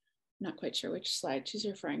 Not quite sure which slide she's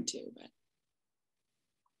referring to, but.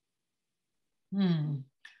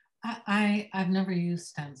 I've never used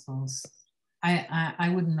stencils.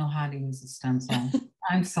 I wouldn't know how to use a stencil.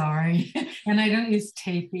 I'm sorry. And I don't use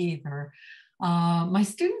tape either. My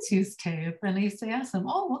students use tape, and I used to ask them,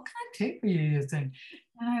 oh, what kind of tape are you using?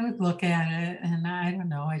 And I would look at it, and I don't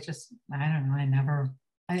know. I don't know.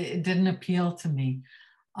 It didn't appeal to me.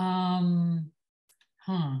 I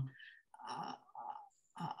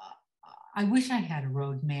wish I had a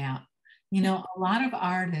roadmap. You know, a lot of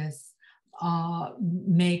artists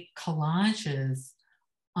make collages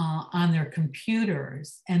on their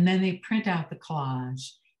computers, and then they print out the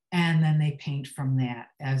collage, and then they paint from that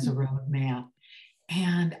as a roadmap.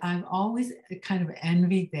 And I've always kind of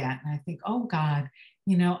envied that. And I think, oh God,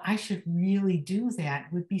 you know, I should really do that.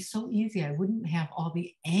 It would be so easy. I wouldn't have all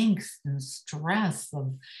the angst and stress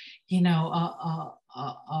of, you know,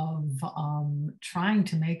 trying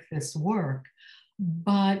to make this work.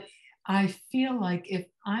 But I feel like if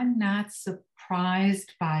I'm not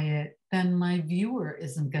surprised by it, then my viewer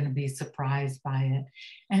isn't going to be surprised by it.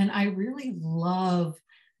 And I really love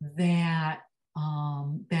that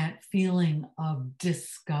that feeling of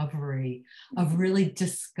discovery, of really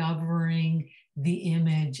discovering the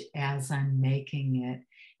image as I'm making it.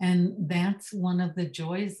 And that's one of the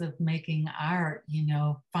joys of making art, you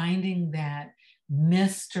know, finding that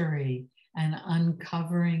mystery and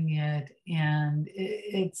uncovering it. And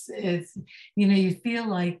it's you know, you feel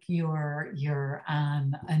like you're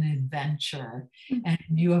on an adventure, and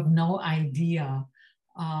you have no idea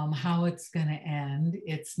how it's going to end.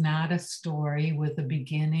 It's not a story with a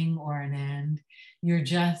beginning or an end. You're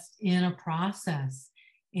just in a process.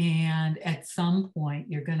 And at some point,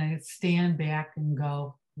 you're going to stand back and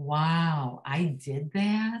go, wow, I did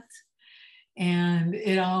that. And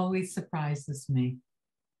it always surprises me.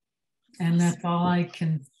 And that's all I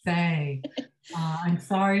can say. I'm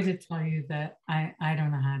sorry to tell you that I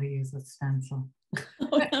don't know how to use a stencil.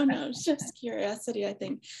 Oh, no, it's just curiosity, I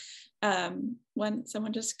think. When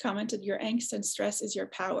someone just commented, your angst and stress is your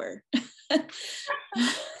power.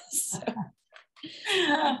 So.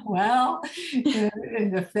 Well,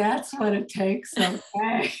 if that's what it takes,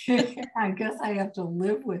 okay. I guess I have to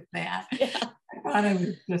live with that. Yeah. I thought I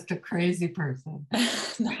was just a crazy person.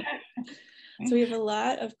 No. So we have a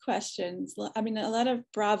lot of questions. I mean, a lot of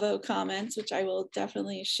bravo comments, which I will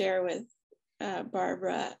definitely share with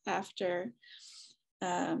Barbara after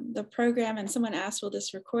the program. And someone asked, will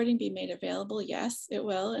this recording be made available? Yes, it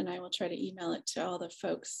will. And I will try to email it to all the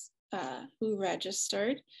folks who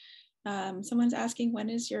registered. Someone's asking, when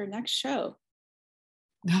is your next show?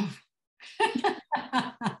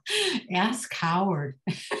 Ask Howard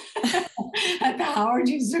at the Howard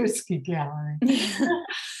Uzuski Gallery.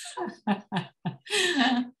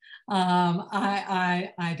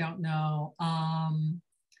 I don't know.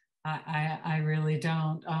 I really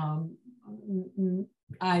don't.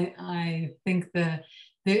 I think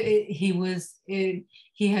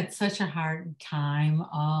he had such a hard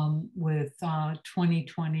time with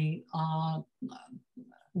 2020.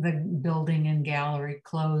 The building and gallery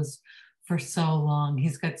closed for so long. He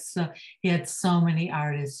had so many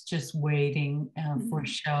artists just waiting for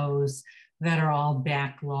shows that are all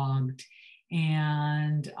backlogged.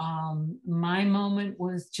 And my moment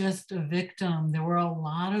was just a victim. There were a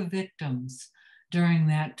lot of victims during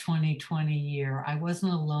that 2020 year. I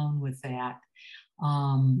wasn't alone with that.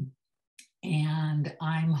 And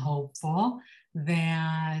I'm hopeful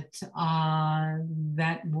that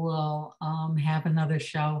that will have another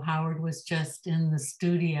show. Howard was just in the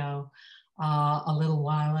studio a little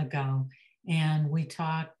while ago, and we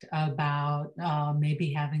talked about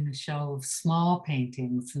maybe having a show of small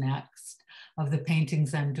paintings next, of the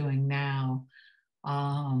paintings I'm doing now.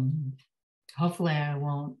 Hopefully I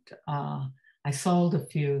won't, I sold a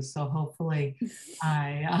few, so hopefully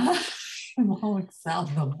I she won't sell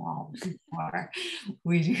them all before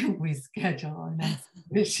we schedule an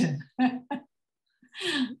exhibition.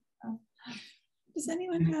 Does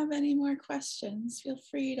anyone have any more questions? Feel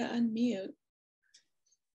free to unmute.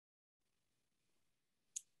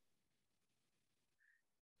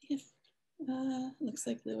 If looks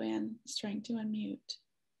like Luann is trying to unmute.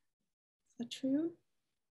 Is that true?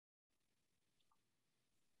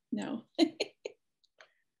 No.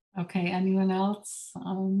 Okay, anyone else?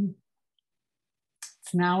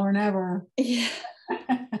 It's now or never. Yeah.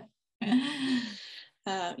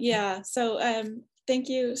 Yeah, so thank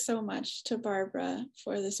you so much to Barbara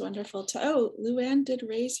for this wonderful talk. Oh, Luann did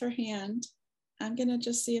raise her hand. I'm gonna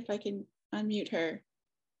just see if I can unmute her.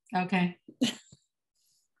 Okay.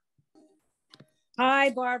 Hi,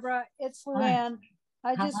 Barbara, it's Luann.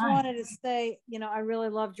 I just Hi. wanted to say, I really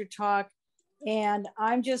loved your talk, and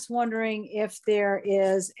I'm just wondering if there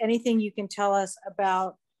is anything you can tell us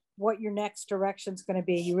about what your next direction is going to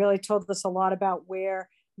be. You really told us a lot about where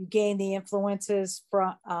you gained the influences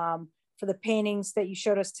from for the paintings that you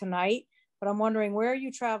showed us tonight, but I'm wondering, where are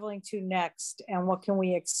you traveling to next, and what can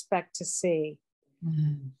we expect to see?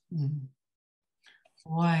 Mm-hmm.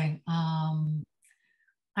 Boy,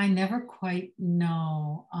 I never quite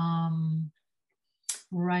know.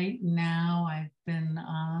 Right now, I've been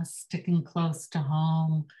sticking close to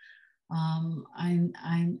home. I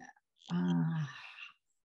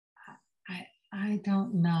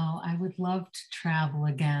don't know. I would love to travel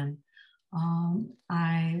again.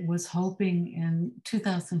 I was hoping in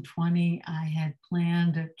 2020, I had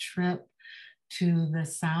planned a trip to the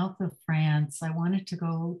south of France. I wanted to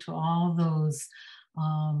go to all those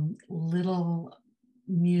little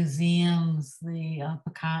museums, the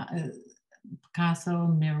Picasso,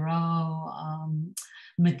 Miro,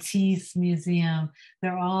 Matisse Museum.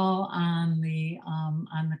 They're all on the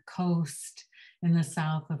coast in the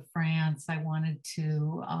south of France. I wanted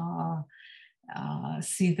to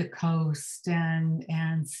see the coast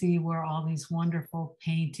and see where all these wonderful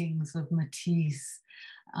paintings of Matisse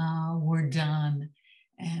were done,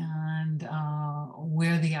 and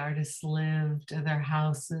where the artists lived, their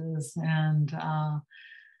houses, and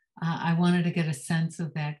I wanted to get a sense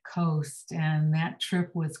of that coast, and that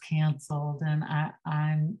trip was canceled, and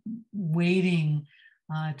I'm waiting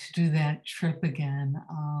to do that trip again.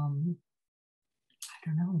 I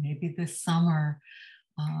don't know, maybe this summer.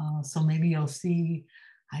 So maybe you'll see,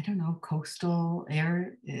 I don't know, coastal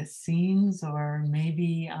air scenes, or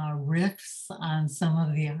maybe riffs on some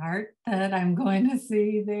of the art that I'm going to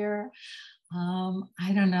see there.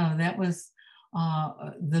 I don't know. That was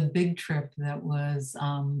the big trip that was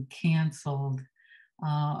canceled.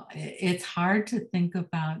 It's hard to think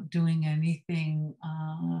about doing anything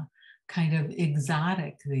kind of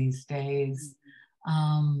exotic these days,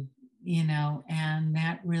 and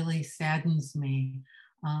that really saddens me.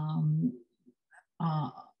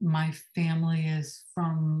 My family is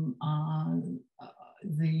from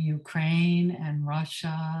the Ukraine and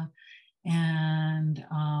Russia, and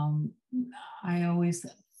I always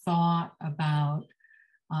thought about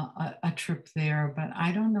a trip there, but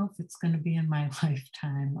I don't know if it's going to be in my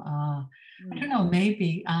lifetime. I don't know,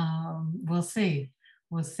 maybe. We'll see.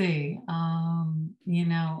 We'll see.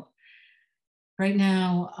 Right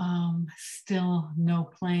now, still no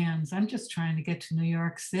plans. I'm just trying to get to New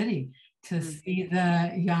York City to see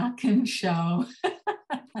the Yakin show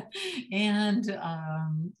and,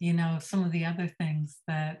 some of the other things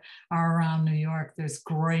that are around New York. There's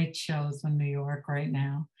great shows in New York right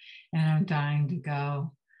now, and I'm dying to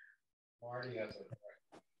go.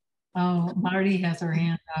 Marty has her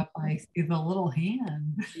hand up. I see the little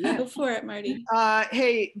hand. Yeah. Go for it, Marty.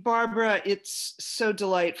 Hey, Barbara, it's so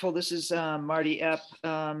delightful. This is Marty Epp,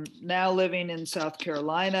 now living in South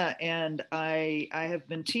Carolina, and I have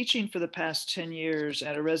been teaching for the past 10 years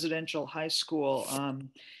at a residential high school.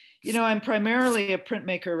 I'm primarily a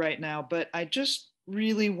printmaker right now, but I just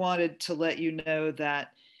really wanted to let you know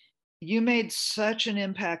that you made such an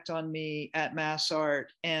impact on me at Mass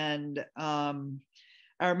Art, and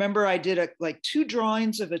I remember I did like 2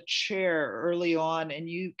 drawings of a chair early on, and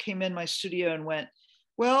you came in my studio and went,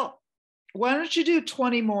 well, why don't you do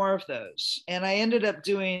 20 more of those? And I ended up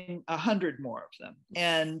doing 100 more of them.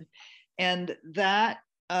 And that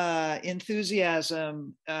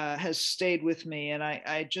enthusiasm has stayed with me. And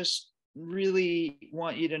I just really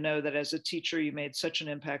want you to know that as a teacher, you made such an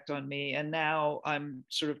impact on me. And now I'm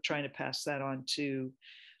sort of trying to pass that on to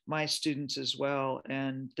my students as well.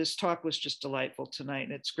 And this talk was just delightful tonight.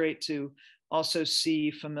 And it's great to also see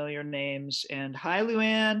familiar names. And hi,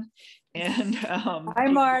 Luann. And hi,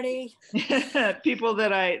 Marty. people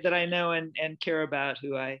that I know and care about,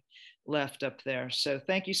 who I left up there. So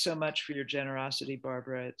thank you so much for your generosity,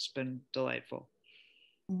 Barbara. It's been delightful.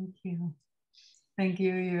 Thank you. Thank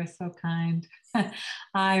you. You're so kind.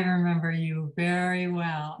 I remember you very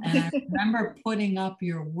well. And I remember putting up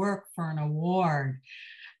your work for an award.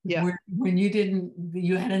 Yeah. When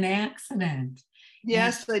you had an accident.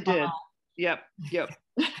 Yes, and, I did. Yep.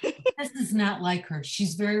 This is not like her.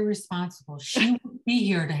 She's very responsible. She would be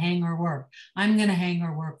here to hang her work. I'm going to hang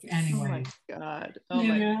her work anyway. Oh my God. Oh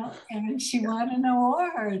my God. And she won an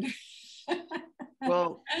award.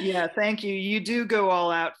 Well, yeah, thank you. You do go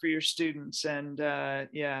all out for your students, and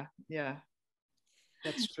yeah,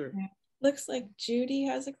 that's true. Looks like Judy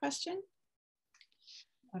has a question.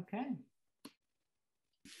 Okay.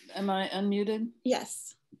 Am I unmuted?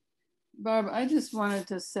 Yes. Barb, I just wanted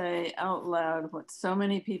to say out loud what so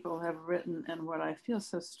many people have written and what I feel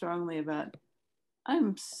so strongly about.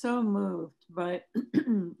 I'm so moved by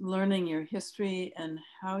learning your history and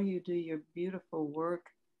how you do your beautiful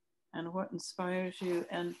work and what inspires you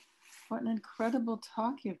and what an incredible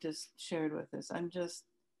talk you've just shared with us. I'm just,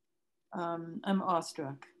 I'm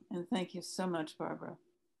awestruck. And thank you so much, Barbara.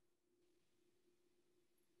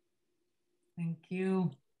 Thank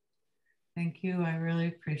you. Thank you. I really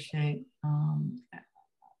appreciate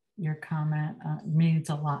your comment. It means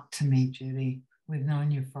a lot to me, Judy. We've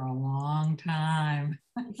known you for a long time.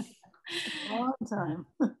 Long time.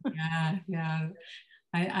 Yeah.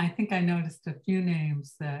 I think I noticed a few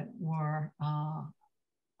names that were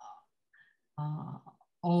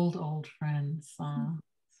old friends.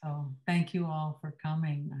 So thank you all for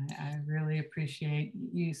coming. I really appreciate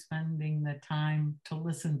you spending the time to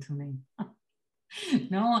listen to me.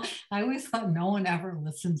 No, I always thought no one ever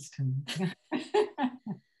listens to me.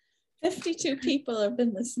 52 people have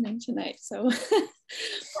been listening tonight. So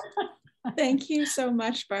thank you so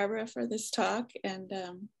much, Barbara, for this talk. And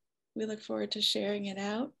we look forward to sharing it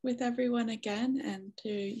out with everyone again and to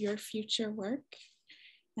your future work.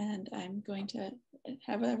 And I'm going to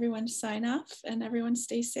have everyone sign off and everyone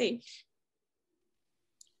stay safe.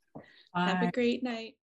 Bye. Have a great night.